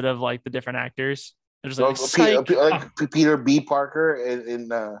instead of like the different actors. They're just like, Peter B. Parker and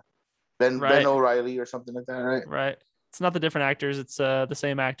Ben O'Reilly or something like that, right? Right. It's not the different actors. It's the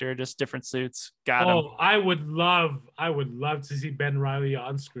same actor, just different suits. Got him. Oh, I would love to see Ben Reilly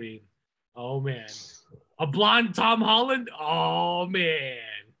on screen. Oh man, a blonde Tom Holland. Oh man,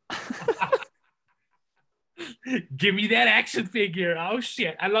 give me that action figure. Oh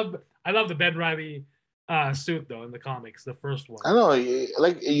shit, I love the Ben Reilly suit though in the comics, the first one. I know, you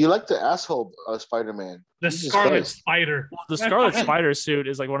like the asshole Spider-Man. The Scarlet Spider. Well, the Scarlet Spider suit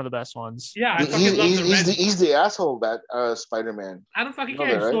is like one of the best ones. Yeah, he's the asshole Spider-Man. I don't fucking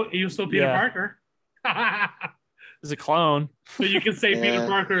care. Right? You're still Peter Parker. He's a clone. So you can say Peter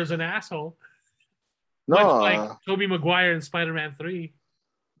Parker is an asshole. No, like Tobey Maguire in Spider-Man 3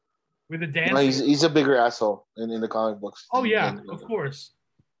 with the dance. No, he's a bigger asshole in the comic books. Oh yeah, of course.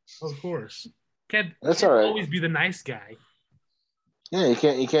 Can't all right. Always be the nice guy. Yeah, you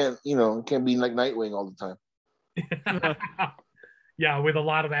can't be like Nightwing all the time. Yeah, with a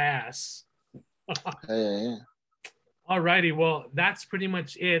lot of ass. Yeah. Alrighty, well, that's pretty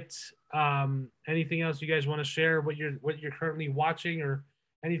much it. Anything else you guys want to share? What you're currently watching or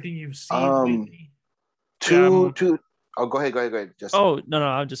anything you've seen? Two. Oh, go ahead. Just. Oh no,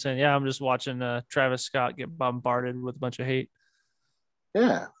 I'm just saying. Yeah, I'm just watching Travis Scott get bombarded with a bunch of hate.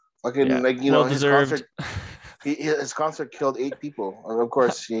 Yeah, his concert killed 8 people. Of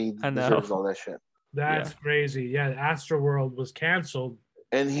course, he deserves all that shit. That's crazy. Yeah, Astroworld was canceled,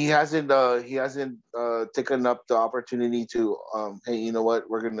 and he hasn't taken up the opportunity to hey, you know what?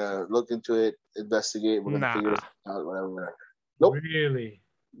 We're gonna look into it, investigate. We're gonna figure it out, whatever. Nope. Really?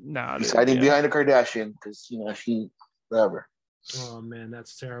 No. He's hiding behind a Kardashian because she whatever. Oh man,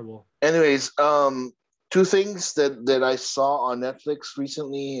 that's terrible. Anyways, 2 things that I saw on Netflix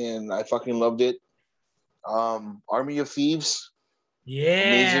recently, and I fucking loved it. Army of Thieves. Yeah.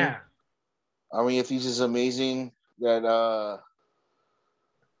 Amazing. Army of Thieves is amazing. That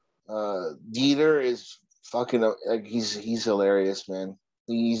Dieter is fucking like he's hilarious, man.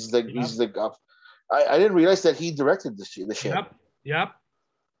 He's like I didn't realize that he directed the shit. Yep.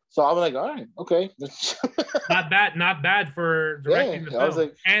 So I'm like, all right, okay. Not bad for directing the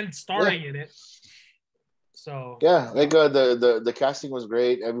film and starring in it. So yeah, like the casting was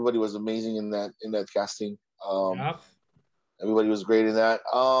great. Everybody was amazing in that casting. Everybody was great in that.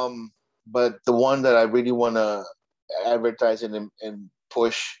 But the one that I really want to advertise and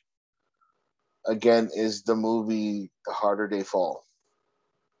push again is the movie The Harder They Fall.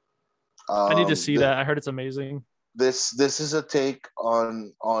 I need to see that. I heard it's amazing. This is a take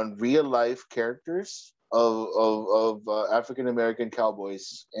on real life characters of African American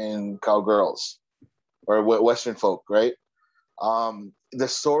cowboys and cowgirls or Western folk, right? The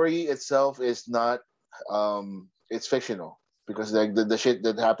story itself is not it's fictional because the shit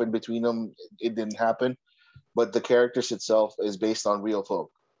that happened between them, it didn't happen, but the characters itself is based on real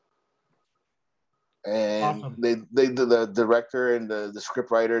folk. And awesome. The director and the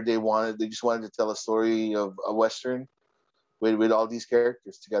scriptwriter, they just wanted to tell a story of a Western with all these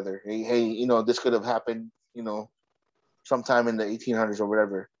characters together. Hey, this could have happened, sometime in the 1800s or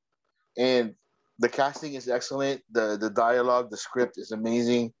whatever. And the casting is excellent. The dialogue, the script is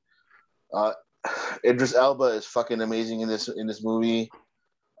amazing. Idris Elba is fucking amazing in this movie.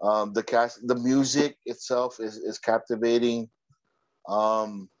 The music itself is captivating.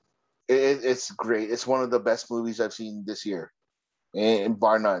 It's great. It's one of the best movies I've seen this year, and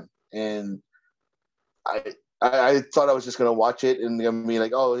bar none. And I thought I was just gonna watch it and I mean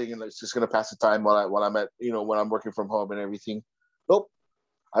like, oh, it's just gonna pass the time while I'm at when I'm working from home and everything. Nope.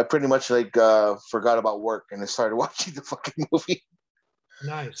 I pretty much forgot about work and I started watching the fucking movie.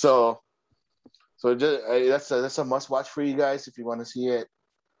 Nice. So just, that's a must watch for you guys if you want to see it.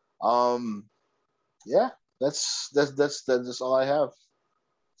 Yeah, that's all I have.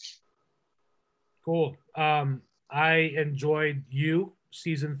 Cool. I enjoyed You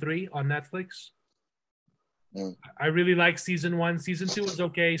season 3 on Netflix. I really like season 1. Season 2 was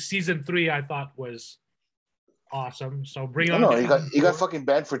okay. Season 3 I thought was awesome. So bring on. No, season he got 4. fucking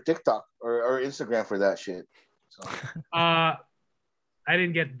banned for TikTok or Instagram for that shit. So. I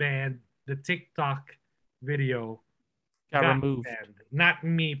didn't get banned. The TikTok video Got removed. banned. Not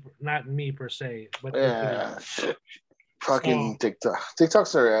me per se, but Yeah, fucking TikTok.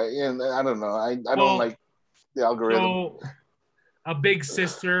 TikToks are, I don't know. I don't like the algorithm. So, a big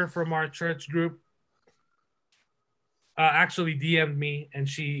sister from our church group actually DM'd me, and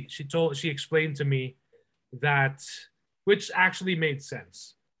she explained to me that, which actually made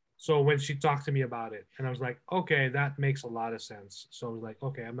sense. So when she talked to me about it, and I was like, okay, that makes a lot of sense. So I was like,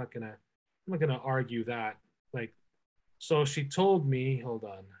 okay, I'm not gonna argue that. Like, so she told me, hold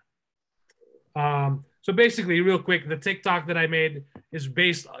on. So basically, real quick, the TikTok that I made is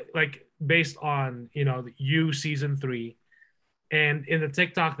based on You season 3, and in the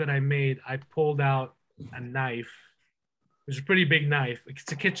TikTok that I made, I pulled out a knife. It's a pretty big knife.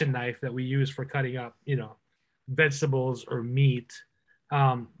 It's a kitchen knife that we use for cutting up, vegetables or meat.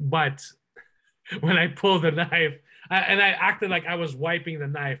 But when I pulled the knife, I acted like I was wiping the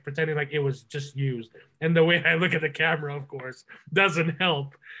knife, pretending like it was just used. And the way I look at the camera, of course, doesn't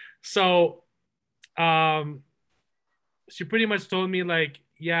help. So she pretty much told me like,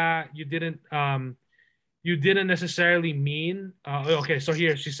 yeah, you didn't necessarily mean. Okay, so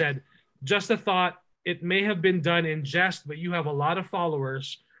here she said, just a thought. It may have been done in jest, but you have a lot of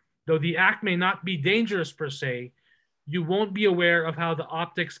followers. Though the act may not be dangerous per se, you won't be aware of how the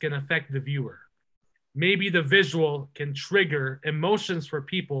optics can affect the viewer. Maybe the visual can trigger emotions for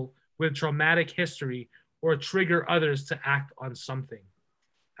people with traumatic history or trigger others to act on something.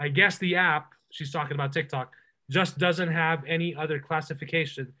 I guess the app, she's talking about TikTok, just doesn't have any other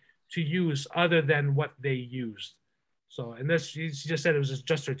classification to use other than what they used. So, and this, she just said it was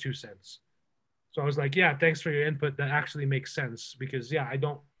just her 2 cents. So I was like, yeah, thanks for your input. That actually makes sense because, yeah,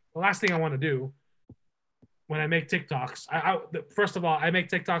 the last thing I want to do when I make TikToks, first of all, I make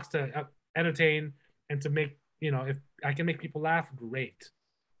TikToks to entertain and to make, if I can make people laugh, great.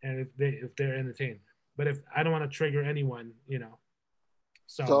 And if they're entertained, but if I don't want to trigger anyone,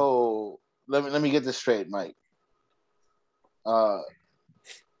 So let me get this straight, Mike.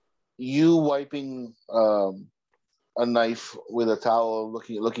 You wiping a knife with a towel,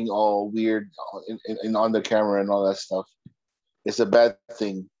 looking all weird in on the camera and all that stuff, it's a bad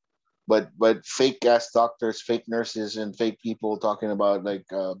thing. But fake ass doctors, fake nurses, and fake people talking about like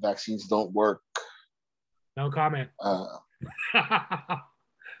vaccines don't work. No comment. No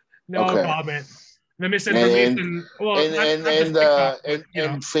okay. comment. The misinformation.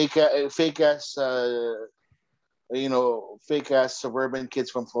 And fake ass fake ass suburban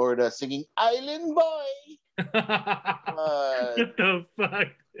kids from Florida singing "Island Boy." What the fuck?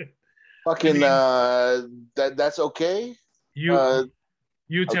 Fucking that's okay.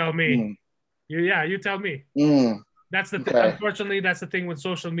 You tell me. You tell me. That's the thing. Okay. Unfortunately, that's the thing with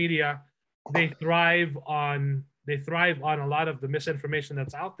social media. They thrive on a lot of the misinformation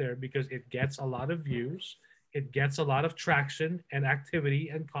that's out there because it gets a lot of views, it gets a lot of traction and activity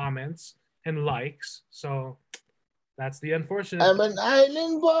and comments and likes. So that's the unfortunate. I'm an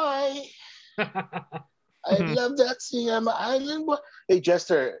island boy. I love that scene. I'm an island boy. Hey,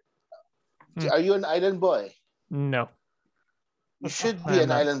 Jester, are you an island boy? No. You should be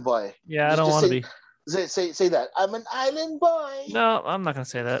an island boy. Yeah, I don't want to be. Say that. I'm an island boy. No, I'm not going to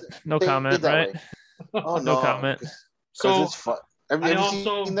say that. No comment, right? Oh, no comment. So it's fun. Have you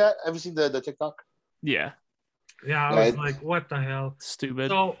seen that? Have you seen the TikTok? Yeah. Yeah, I was like, what the hell? Stupid.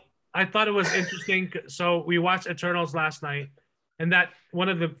 So I thought it was interesting. So we watched Eternals last night, and that one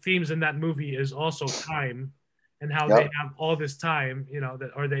of the themes in that movie is also time and how they have all this time,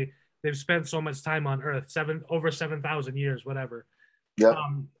 they've spent so much time on Earth, over 7,000 years, whatever. Yeah.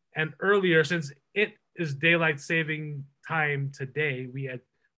 And earlier, since it is daylight saving time today,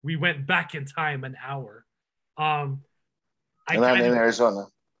 we went back in time an hour. I'm in Arizona.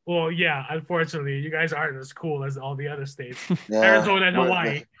 Well, yeah, unfortunately, you guys aren't as cool as all the other states. Yeah. Arizona and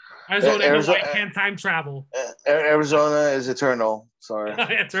Hawaii. Arizona and Hawaii can't time travel. Arizona is eternal. Sorry.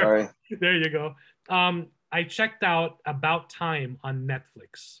 Sorry. There you go. I checked out About Time on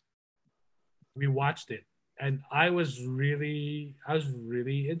Netflix. We watched it, and I was really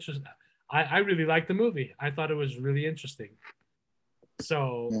interested. I really liked the movie. I thought it was really interesting.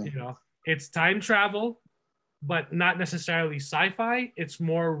 So, it's time travel, but not necessarily sci-fi. It's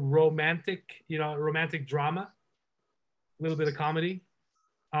more romantic, romantic drama, a little bit of comedy.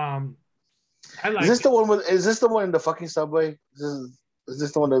 Is this the one in the fucking subway? Is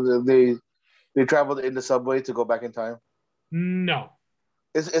this the one that they traveled in the subway to go back in time? No.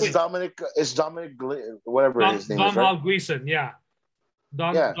 It's Wait. Dominic. It's Dominic. Whatever his name is, right? Domhnall Gleeson, yeah.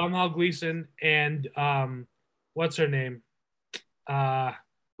 Yeah. Domhnall Gleeson and what's her name?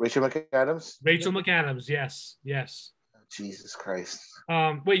 Rachel McAdams. Rachel McAdams. Yes, yes. Jesus Christ.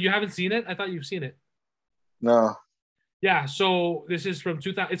 Wait, you haven't seen it? I thought you've seen it. No. Yeah, so this is from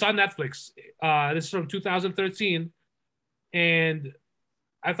 2000. It's on Netflix. This is from 2013, and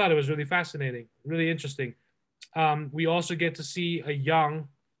I thought it was really fascinating, really interesting. We also get to see a young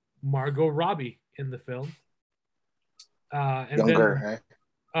Margot Robbie in the film. And Younger,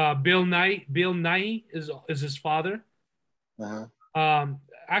 then Bill Nighy is his father. right? Uh-huh.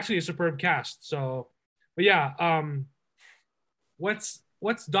 Actually a superb cast. So, but yeah, what's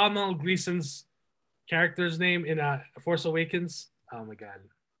Domhnall Gleeson's character's name in Force Awakens? Oh my god.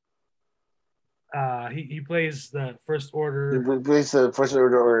 He plays the First Order. He plays the First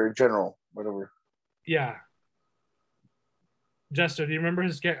Order or General, whatever. Yeah. Jester, do you remember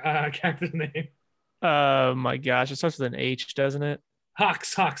his character's name? My gosh, it starts with an H, doesn't it?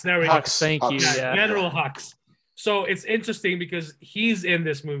 Hux. There we go. Hux, thank you. Hux. Yeah. General Hux. So it's interesting because he's in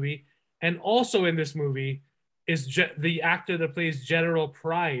this movie, and also in this movie is the actor that plays General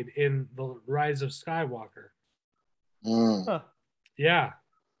Pride in The Rise of Skywalker. Mm. Huh. Yeah.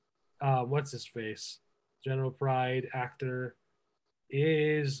 What's his face? General Pride actor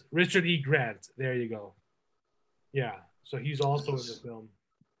is Richard E. Grant. There you go. Yeah. So he's also in the film.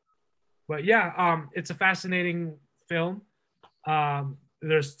 But yeah, it's a fascinating film.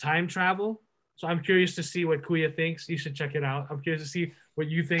 There's time travel. So I'm curious to see what Kuya thinks. You should check it out. I'm curious to see what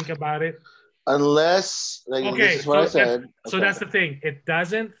you think about it. Unless, like, Okay, this is what I said. so that's the thing. It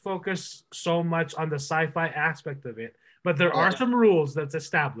doesn't focus so much on the sci-fi aspect of it, but there are some rules that's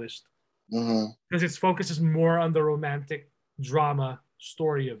established because it focuses more on the romantic drama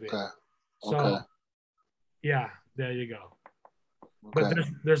story of it. Okay. So, yeah, there you go. But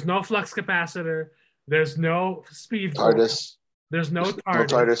there's no flux capacitor. There's no speed force. TARDIS. There's no TARDIS. No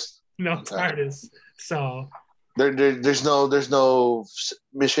TARDIS. No Okay. TARDIS. So there's no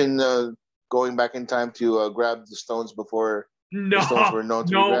mission going back in time to grab the stones before the stones were known to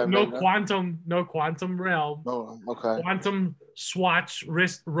be grabbed. No quantum realm. No, okay. Quantum swatch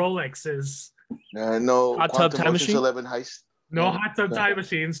wrist Rolexes. No Hot tub Quantum time Ocean's machine? 11 heist. No Yeah. hot tub Okay. time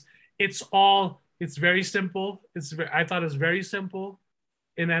machines. It's very simple. I thought it was very simple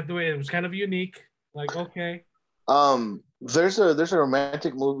in that way. It was kind of unique. Like, okay. There's a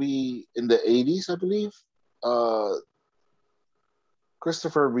romantic movie in the 80s, I believe.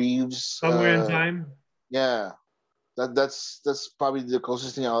 Christopher Reeves. Somewhere in time. Yeah. That's probably the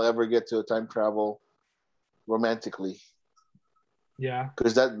closest thing I'll ever get to a time travel romantically. Yeah.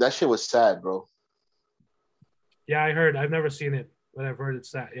 Because that shit was sad, bro. Yeah, I heard. I've never seen it, but I've heard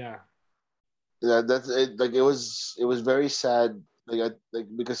it's that. Yeah. Yeah, that's it. Like it was very sad. Like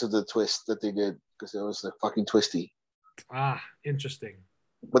because of the twist that they did, because it was like fucking twisty. Ah, interesting.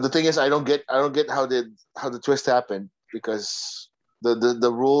 But the thing is, I don't get how the twist happened, because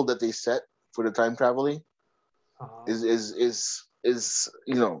the rule that they set for the time traveling is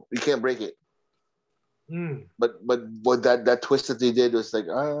you can't break it. Mm. But what that twist that they did was like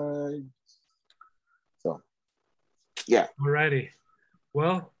so yeah. Alrighty.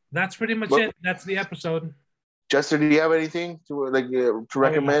 Well, that's pretty much it. That's the episode. Jester, do you have anything to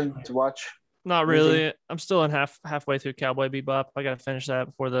recommend to watch? Not really. I'm still halfway through Cowboy Bebop. I gotta finish that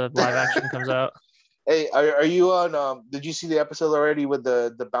before the live action comes out. Hey, are you on? Did you see the episode already with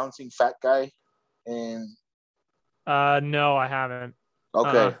the bouncing fat guy? And no, I haven't.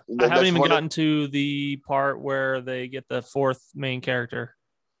 okay, I haven't even gotten to the part where they get the fourth main character.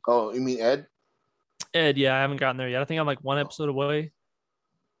 Oh, you mean Ed? Ed, yeah, I haven't gotten there yet. I think I'm like one episode away.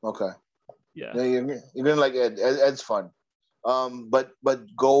 Okay. Yeah. Yeah, you're gonna like Ed. Ed's fun. But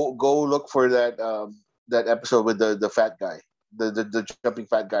go look for that that episode with the fat guy, the jumping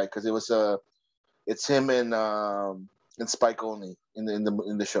fat guy, because it's him and Spike only in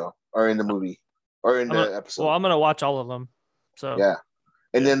the show or in the movie or in the episode. Well, I'm gonna watch all of them. So yeah,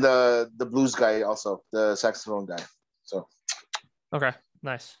 and then the blues guy also, the saxophone guy. So okay,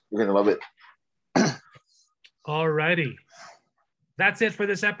 nice. You're gonna love it. Alrighty. That's it for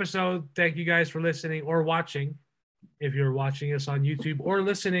this episode. Thank you guys for listening or watching. If you're watching us on YouTube or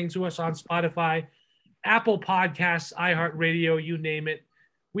listening to us on Spotify, Apple Podcasts, iHeartRadio, you name it.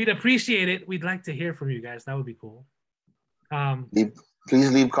 We'd appreciate it. We'd like to hear from you guys. That would be cool.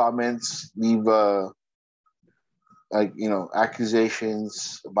 Please leave comments, leave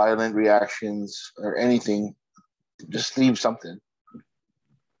accusations, violent reactions, or anything. Just leave something.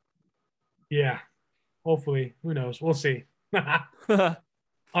 Yeah. Hopefully. Who knows? We'll see.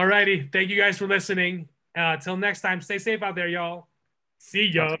 Alrighty. Thank you guys for listening. Till next time, stay safe out there, y'all.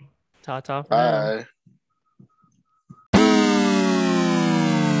 See ya. Ta ta for now. Bye.